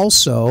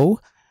 Also,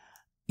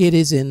 it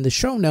is in the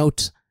show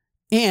notes,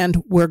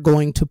 and we're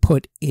going to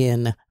put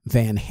in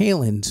Van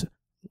Halen's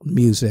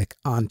music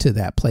onto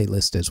that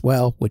playlist as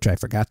well, which I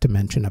forgot to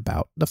mention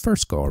about the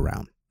first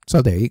go-around.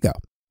 So there you go.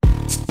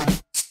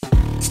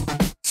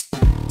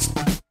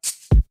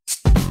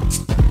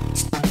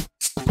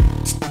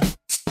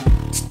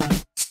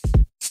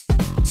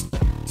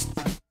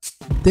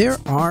 There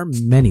are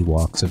many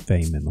walks of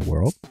fame in the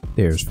world.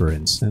 There's, for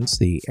instance,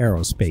 the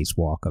Aerospace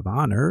Walk of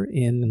Honor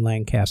in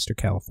Lancaster,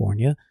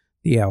 California,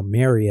 the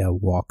Almeria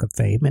Walk of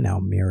Fame in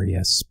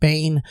Almeria,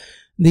 Spain,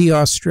 the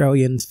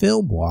Australian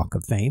Film Walk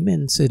of Fame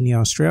in Sydney,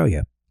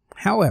 Australia.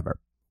 However,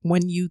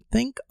 when you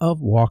think of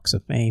walks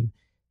of fame,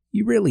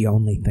 you really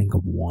only think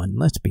of one,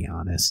 let's be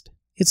honest.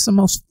 It's the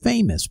most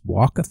famous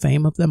walk of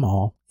fame of them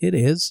all. It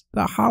is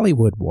the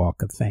Hollywood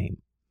Walk of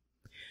Fame.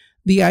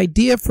 The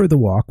idea for the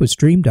walk was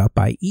dreamed up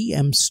by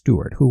E.M.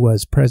 Stewart, who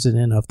was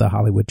president of the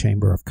Hollywood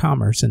Chamber of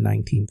Commerce in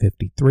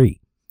 1953.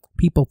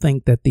 People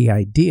think that the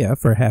idea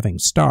for having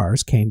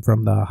stars came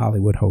from the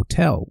Hollywood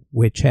Hotel,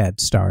 which had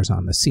stars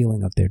on the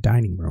ceiling of their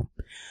dining room.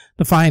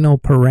 The final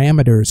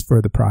parameters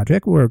for the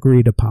project were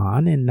agreed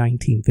upon in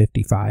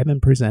 1955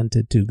 and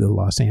presented to the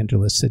Los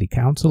Angeles City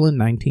Council in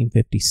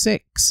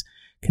 1956.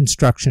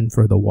 Construction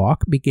for the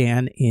walk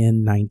began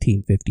in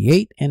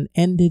 1958 and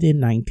ended in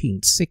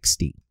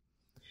 1960.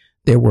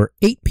 There were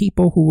 8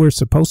 people who were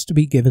supposed to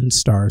be given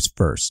stars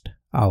first: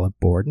 Olive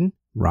Borden,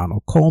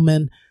 Ronald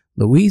Colman,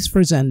 Louise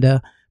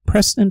Frazenda,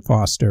 Preston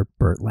Foster,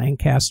 Burt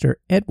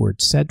Lancaster,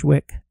 Edward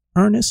Sedgwick,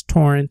 Ernest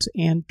Torrance,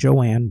 and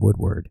Joanne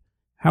Woodward.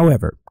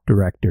 However,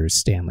 director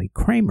Stanley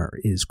Kramer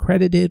is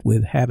credited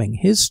with having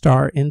his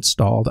star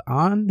installed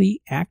on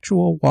the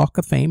actual Walk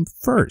of Fame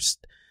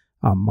first,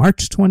 on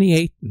March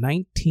 28,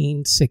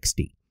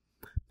 1960.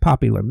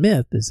 Popular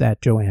myth is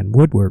that Joanne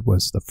Woodward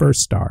was the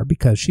first star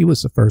because she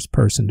was the first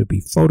person to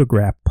be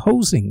photographed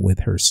posing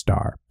with her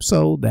star,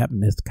 so that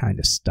myth kind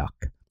of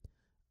stuck.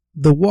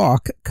 The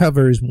walk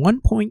covers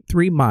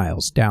 1.3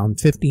 miles down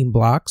 15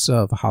 blocks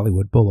of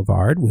Hollywood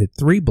Boulevard with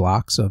 3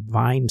 blocks of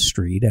Vine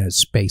Street as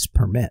space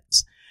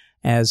permits.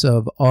 As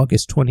of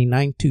August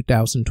 29,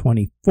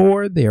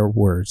 2024, there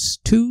were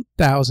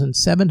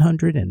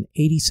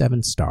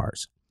 2,787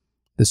 stars.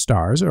 The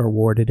stars are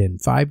awarded in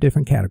 5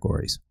 different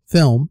categories: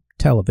 film,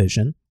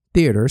 television,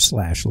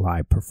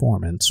 theater/live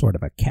performance, sort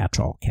of a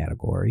catch-all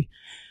category,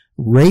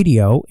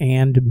 radio,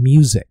 and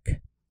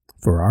music.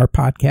 For our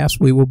podcast,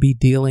 we will be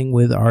dealing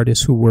with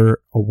artists who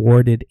were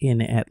awarded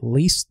in at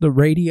least the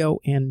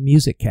radio and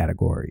music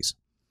categories.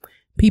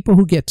 People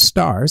who get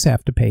stars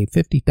have to pay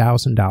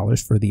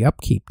 $50,000 for the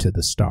upkeep to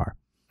the star.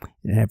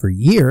 And every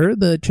year,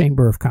 the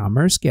Chamber of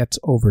Commerce gets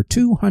over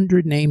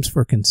 200 names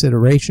for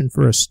consideration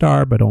for a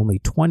star, but only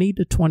 20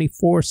 to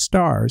 24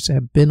 stars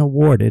have been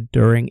awarded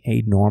during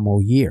a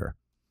normal year.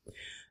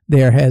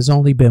 There has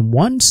only been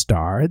one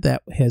star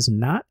that has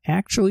not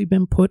actually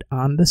been put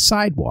on the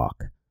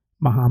sidewalk: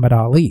 Muhammad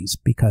Ali's,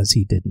 because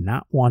he did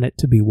not want it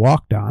to be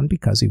walked on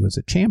because he was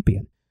a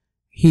champion.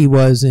 He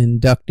was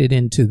inducted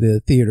into the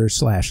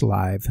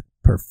theater/live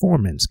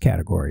performance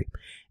category,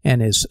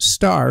 and his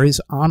star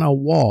is on a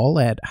wall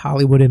at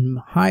Hollywood and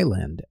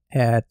Highland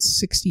at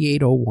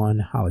 6801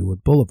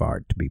 Hollywood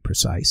Boulevard, to be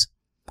precise.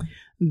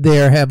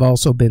 There have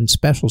also been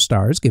special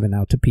stars given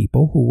out to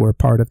people who were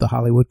part of the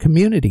Hollywood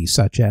community,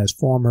 such as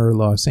former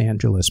Los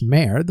Angeles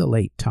mayor, the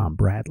late Tom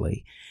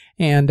Bradley,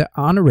 and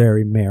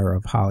honorary mayor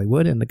of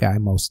Hollywood and the guy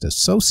most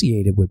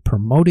associated with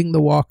promoting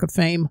the Walk of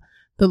Fame,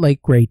 the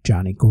late great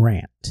Johnny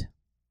Grant.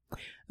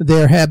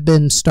 There have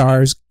been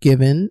stars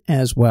given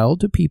as well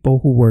to people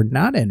who were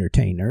not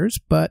entertainers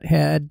but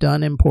had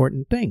done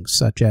important things,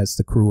 such as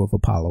the crew of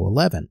Apollo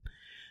 11.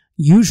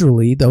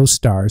 Usually, those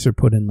stars are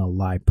put in the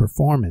live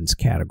performance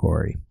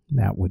category.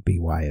 That would be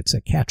why it's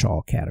a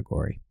catch-all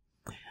category.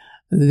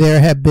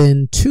 There have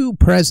been 2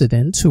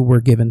 presidents who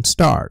were given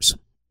stars: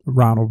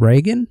 Ronald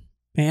Reagan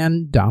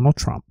and Donald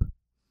Trump.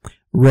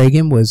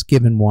 Reagan was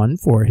given one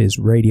for his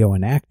radio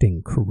and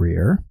acting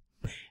career,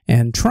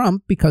 and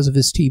Trump because of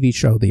his TV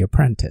show The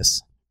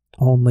Apprentice.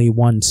 Only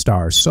one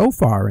star so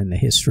far in the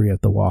history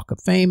of the Walk of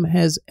Fame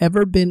has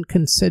ever been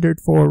considered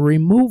for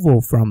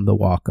removal from the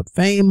Walk of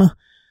Fame.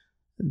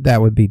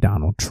 That would be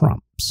Donald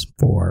Trump's,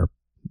 for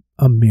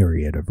a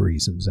myriad of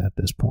reasons at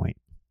this point.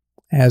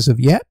 As of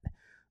yet,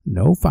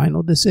 no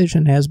final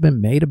decision has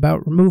been made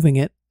about removing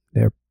it.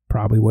 They're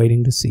probably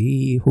waiting to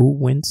see who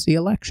wins the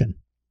election.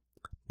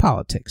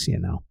 Politics, you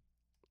know.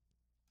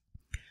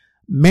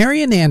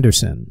 Marian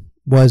Anderson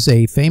was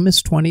a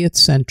famous 20th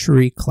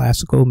century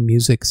classical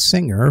music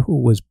singer who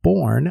was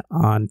born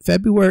on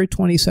February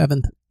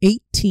 27,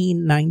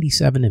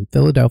 1897 in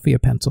Philadelphia,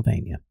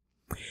 Pennsylvania.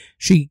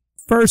 She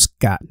first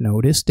got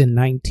noticed in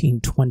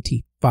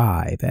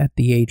 1925 at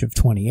the age of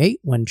 28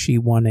 when she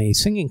won a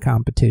singing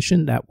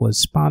competition that was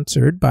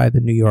sponsored by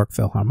the New York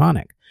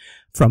Philharmonic.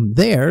 From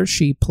there,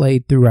 she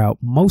played throughout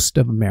most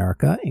of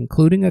America,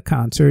 including a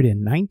concert in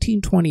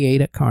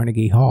 1928 at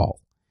Carnegie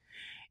Hall.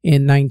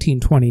 In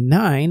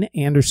 1929,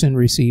 Anderson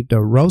received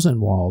a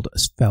Rosenwald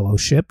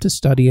Fellowship to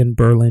study in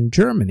Berlin,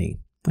 Germany,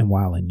 and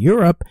while in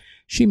Europe,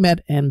 she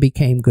met and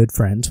became good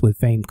friends with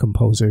famed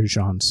composer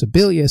Jean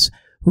Sibelius,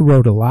 who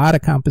wrote a lot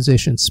of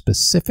compositions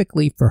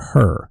specifically for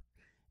her.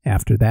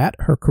 After that,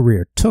 her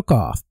career took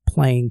off,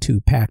 playing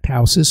to packed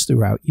houses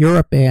throughout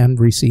Europe and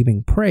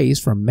receiving praise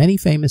from many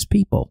famous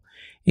people,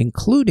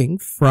 including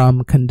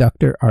from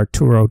conductor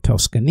Arturo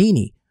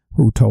Toscanini,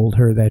 who told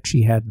her that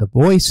she had the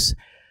voice,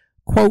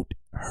 quote,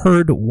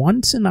 heard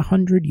once in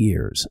 100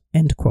 years,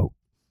 end quote.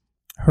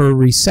 Her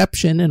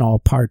reception in all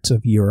parts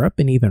of Europe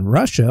and even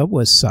Russia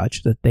was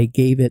such that they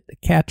gave it the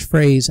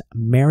catchphrase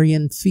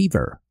Marian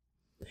Fever.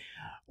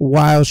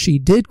 While she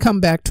did come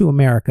back to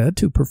America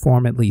to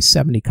perform at least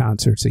 70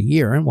 concerts a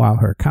year, and while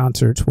her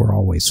concerts were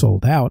always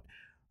sold out,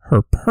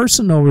 her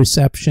personal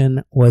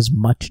reception was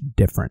much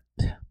different.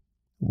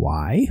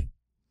 Why?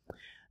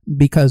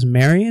 Because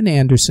Marian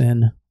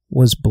Anderson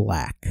was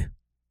black.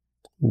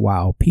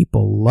 While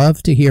people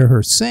loved to hear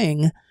her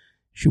sing,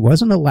 she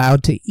wasn't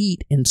allowed to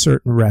eat in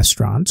certain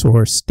restaurants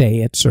or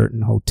stay at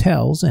certain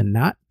hotels, and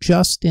not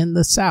just in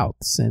the South,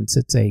 since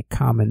it's a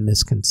common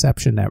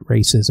misconception that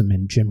racism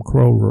and Jim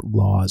Crow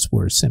laws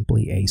were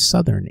simply a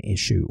Southern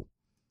issue.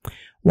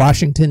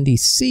 Washington,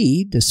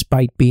 D.C.,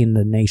 despite being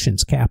the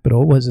nation's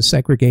capital, was a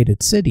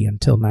segregated city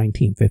until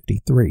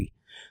 1953.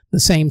 The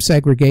same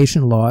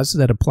segregation laws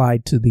that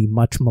applied to the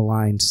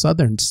much-maligned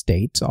Southern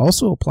states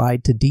also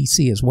applied to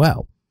D.C. as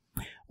well,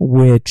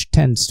 which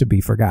tends to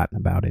be forgotten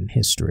about in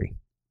history.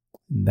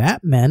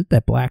 That meant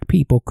that black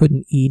people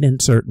couldn't eat in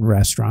certain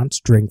restaurants,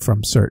 drink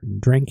from certain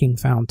drinking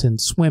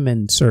fountains, swim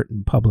in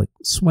certain public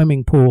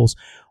swimming pools,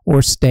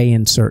 or stay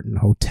in certain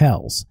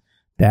hotels.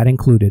 That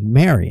included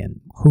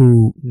Marian,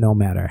 who, no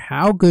matter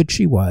how good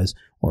she was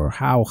or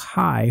how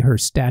high her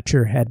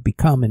stature had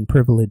become in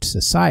privileged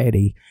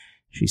society,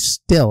 she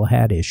still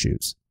had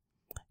issues.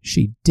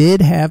 She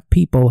did have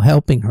people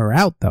helping her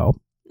out,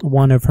 though.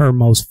 One of her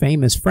most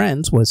famous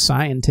friends was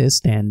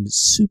scientist and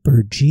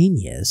super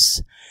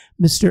genius,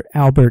 Mr.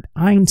 Albert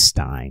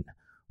Einstein,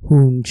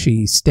 whom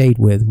she stayed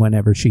with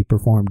whenever she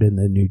performed in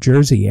the New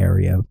Jersey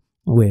area,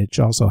 which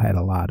also had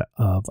a lot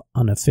of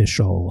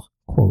unofficial,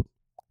 quote,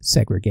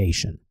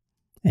 segregation,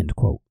 end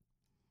quote.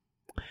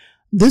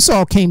 This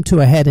all came to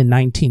a head in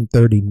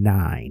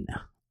 1939.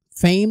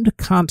 Famed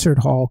concert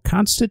hall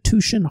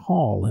Constitution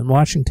Hall in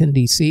Washington,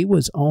 D.C.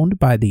 was owned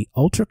by the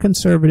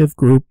ultra-conservative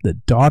group the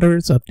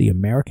Daughters of the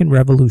American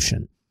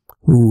Revolution,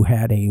 who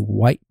had a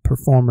white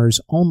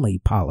performers-only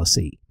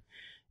policy.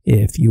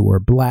 If you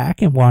were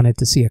black and wanted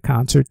to see a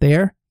concert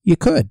there, you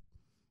could,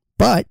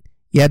 but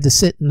you had to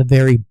sit in the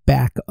very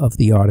back of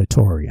the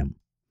auditorium.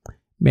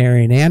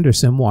 Marian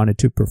Anderson wanted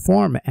to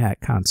perform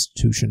at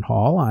Constitution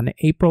Hall on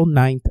April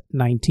 9,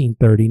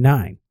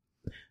 1939.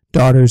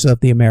 Daughters of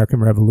the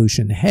American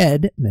Revolution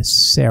head,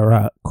 Miss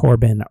Sarah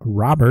Corbin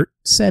Robert,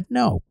 said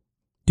no,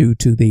 due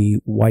to the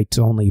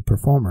whites-only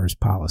performers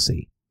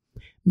policy.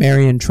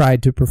 Marian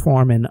tried to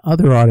perform in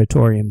other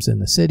auditoriums in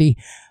the city,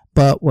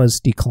 but was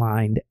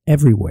declined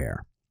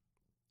everywhere.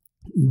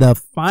 The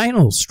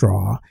final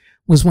straw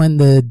was when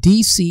the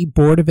D.C.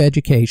 Board of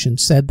Education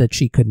said that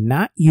she could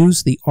not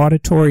use the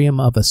auditorium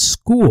of a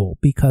school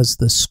because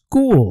the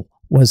school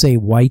was a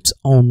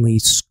whites-only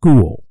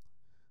school.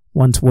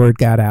 Once word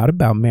got out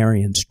about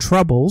Marian's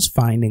troubles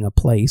finding a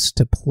place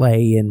to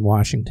play in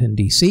Washington,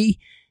 D.C.,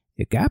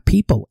 it got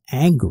people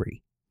angry.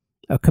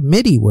 A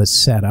committee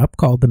was set up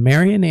called the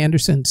Marian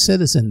Anderson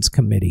Citizens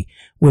Committee,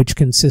 which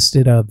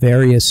consisted of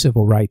various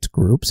civil rights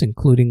groups,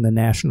 including the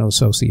National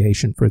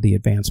Association for the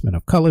Advancement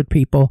of Colored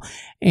People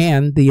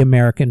and the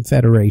American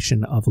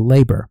Federation of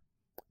Labor.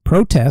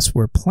 Protests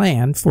were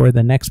planned for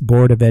the next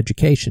Board of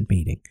Education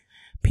meeting.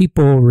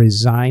 People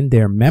resigned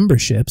their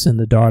memberships in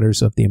the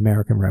Daughters of the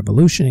American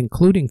Revolution,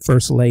 including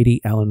First Lady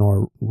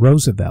Eleanor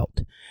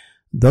Roosevelt.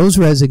 Those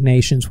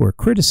resignations were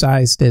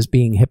criticized as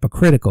being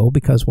hypocritical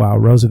because while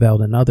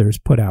Roosevelt and others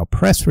put out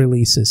press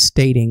releases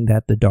stating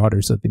that the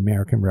Daughters of the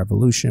American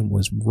Revolution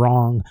was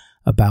wrong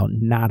about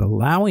not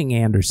allowing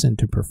Anderson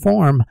to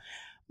perform,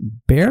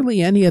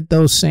 barely any of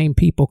those same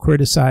people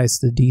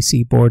criticized the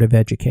D.C. Board of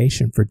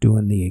Education for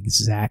doing the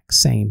exact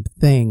same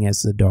thing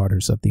as the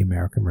Daughters of the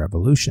American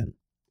Revolution.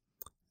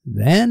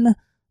 Then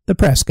the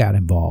press got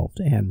involved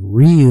and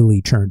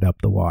really churned up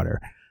the water,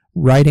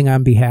 writing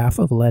on behalf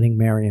of letting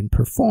Marian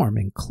perform,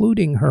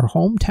 including her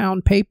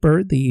hometown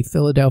paper, the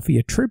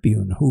Philadelphia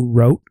Tribune, who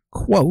wrote,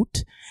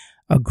 quote,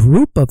 "A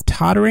group of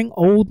tottering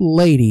old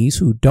ladies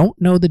who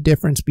don't know the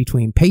difference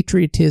between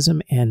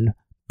patriotism and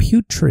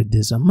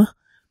putridism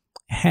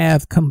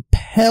have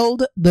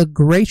compelled the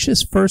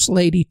gracious First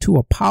Lady to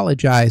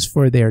apologize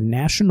for their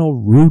national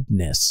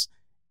rudeness,"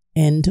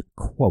 end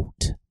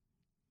quote.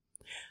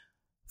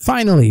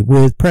 Finally,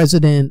 with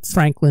President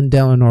Franklin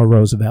Delano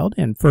Roosevelt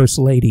and First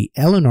Lady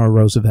Eleanor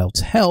Roosevelt's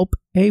help,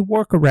 a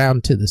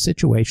workaround to the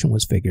situation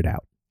was figured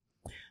out.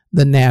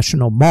 The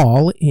National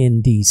Mall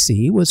in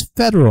D.C. was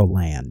federal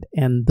land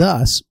and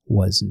thus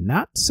was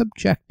not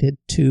subjected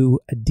to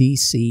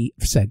D.C.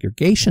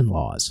 segregation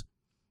laws.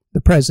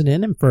 The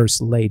President and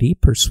First Lady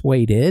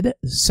persuaded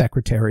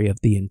Secretary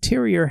of the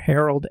Interior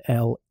Harold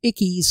L.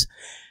 Ickes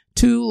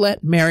to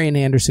let Marian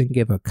Anderson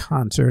give a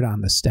concert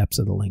on the steps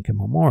of the Lincoln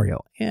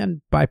Memorial.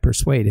 And by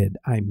persuaded,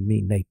 I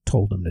mean they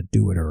told him to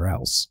do it or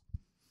else.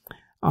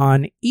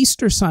 On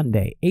Easter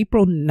Sunday,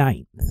 April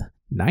 9th,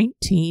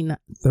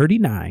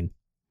 1939,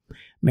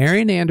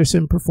 Marian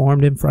Anderson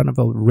performed in front of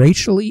a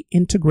racially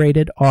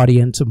integrated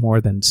audience of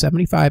more than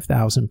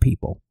 75,000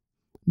 people.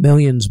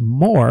 Millions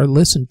more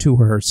listened to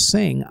her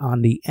sing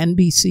on the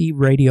NBC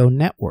radio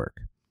network.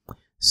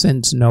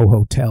 Since no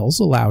hotels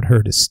allowed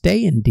her to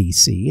stay in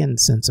D.C., and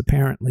since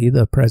apparently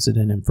the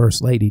President and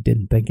First Lady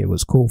didn't think it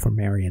was cool for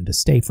Marian to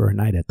stay for a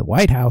night at the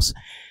White House,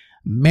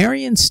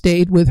 Marian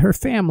stayed with her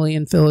family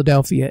in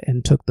Philadelphia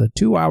and took the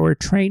 2-hour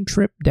train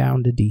trip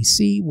down to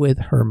D.C. with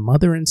her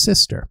mother and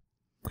sister.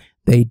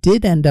 They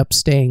did end up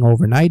staying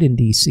overnight in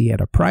D.C. at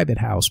a private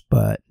house,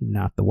 but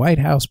not the White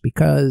House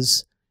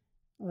because,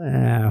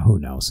 who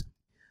knows.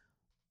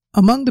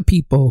 Among the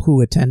people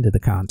who attended the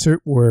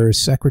concert were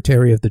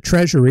Secretary of the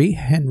Treasury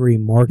Henry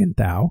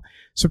Morgenthau,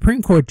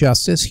 Supreme Court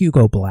Justice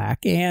Hugo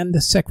Black,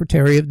 and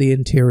Secretary of the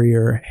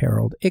Interior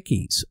Harold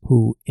Ickes,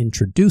 who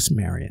introduced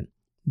Marian.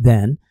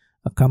 Then,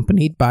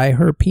 accompanied by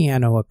her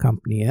piano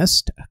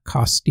accompanist,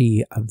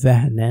 Kosti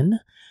Vehanen,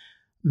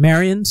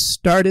 Marian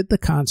started the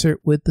concert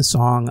with the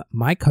song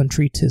My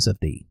Country 'Tis of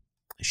Thee.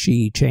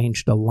 She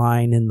changed a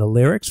line in the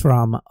lyrics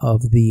from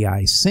Of Thee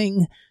I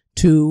Sing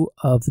to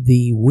Of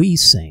Thee We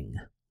Sing.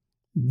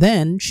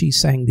 Then she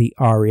sang the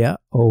aria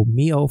O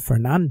Mio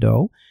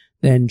Fernando,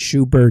 then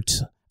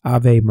Schubert's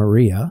Ave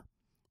Maria,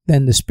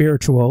 then the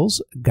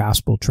spirituals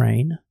Gospel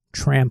Train,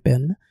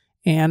 Trampin',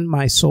 and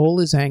My Soul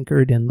is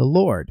Anchored in the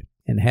Lord,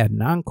 and had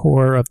an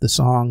encore of the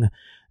song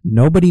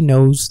Nobody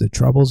Knows the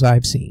Troubles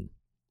I've Seen.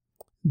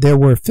 There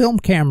were film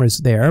cameras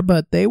there,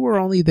 but they were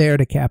only there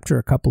to capture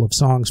a couple of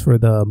songs for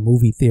the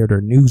movie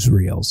theater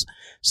newsreels,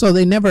 so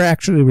they never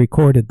actually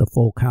recorded the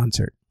full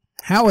concert.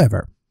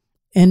 However,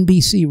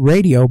 NBC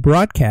Radio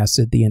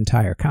broadcasted the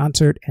entire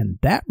concert, and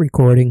that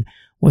recording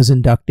was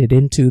inducted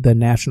into the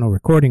National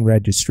Recording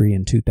Registry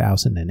in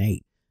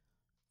 2008.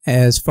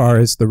 As far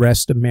as the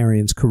rest of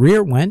Marian's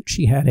career went,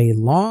 she had a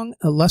long,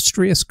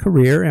 illustrious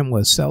career and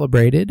was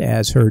celebrated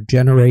as her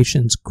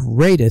generation's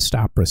greatest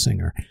opera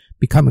singer,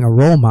 becoming a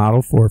role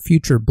model for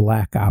future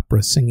black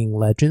opera singing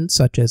legends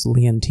such as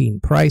Leontine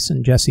Price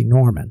and Jesse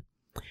Norman.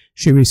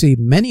 She received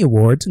many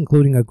awards,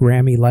 including a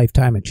Grammy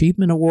Lifetime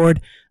Achievement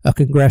Award, a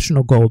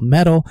Congressional Gold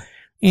Medal,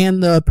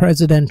 and the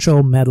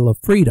Presidential Medal of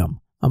Freedom,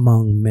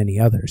 among many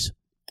others.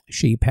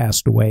 She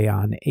passed away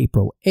on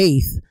April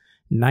 8th,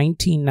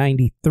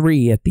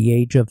 1993, at the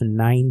age of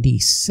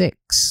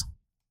 96.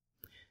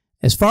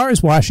 As far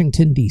as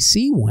Washington,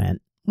 D.C.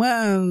 went,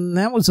 well,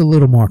 that was a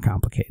little more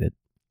complicated.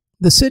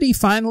 The city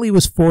finally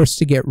was forced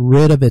to get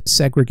rid of its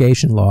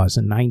segregation laws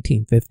in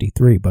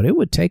 1953, but it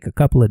would take a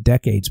couple of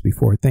decades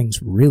before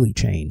things really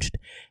changed,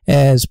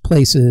 as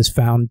places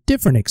found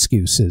different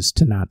excuses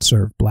to not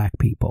serve black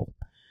people.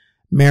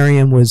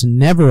 Marian was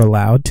never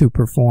allowed to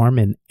perform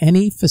in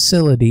any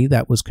facility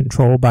that was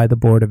controlled by the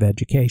Board of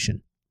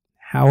Education.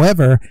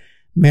 However,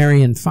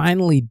 Marian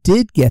finally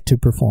did get to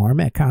perform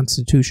at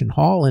Constitution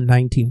Hall in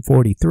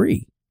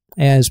 1943.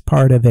 As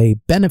part of a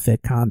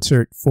benefit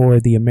concert for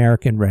the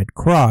American Red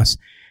Cross,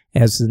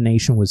 as the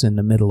nation was in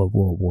the middle of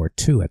World War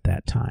II at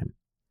that time.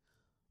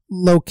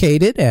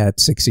 Located at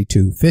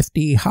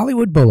 6250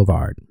 Hollywood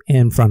Boulevard,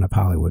 in front of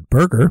Hollywood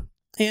Burger,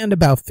 and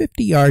about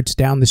 50 yards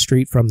down the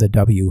street from the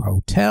W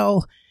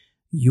Hotel,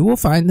 you will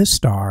find the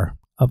star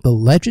of the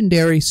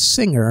legendary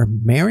singer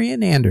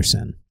Marian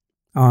Anderson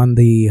on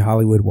the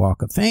Hollywood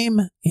Walk of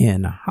Fame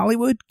in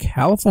Hollywood,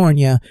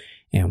 California,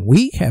 and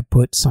we have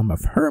put some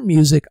of her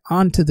music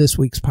onto this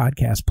week's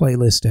podcast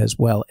playlist, as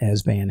well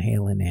as Van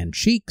Halen and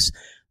Chic's,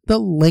 the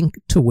link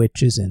to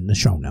which is in the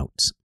show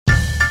notes.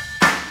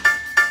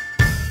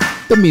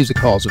 The Music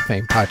Halls of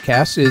Fame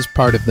podcast is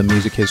part of the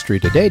Music History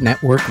Today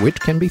network, which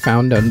can be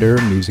found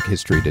under Music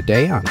History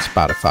Today on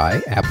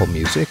Spotify, Apple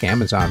Music,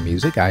 Amazon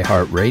Music,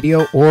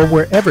 iHeartRadio, or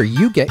wherever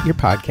you get your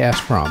podcast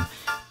from,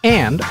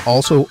 and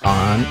also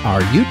on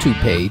our YouTube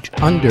page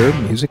under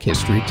Music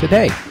History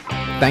Today.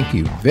 Thank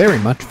you very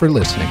much for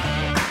listening.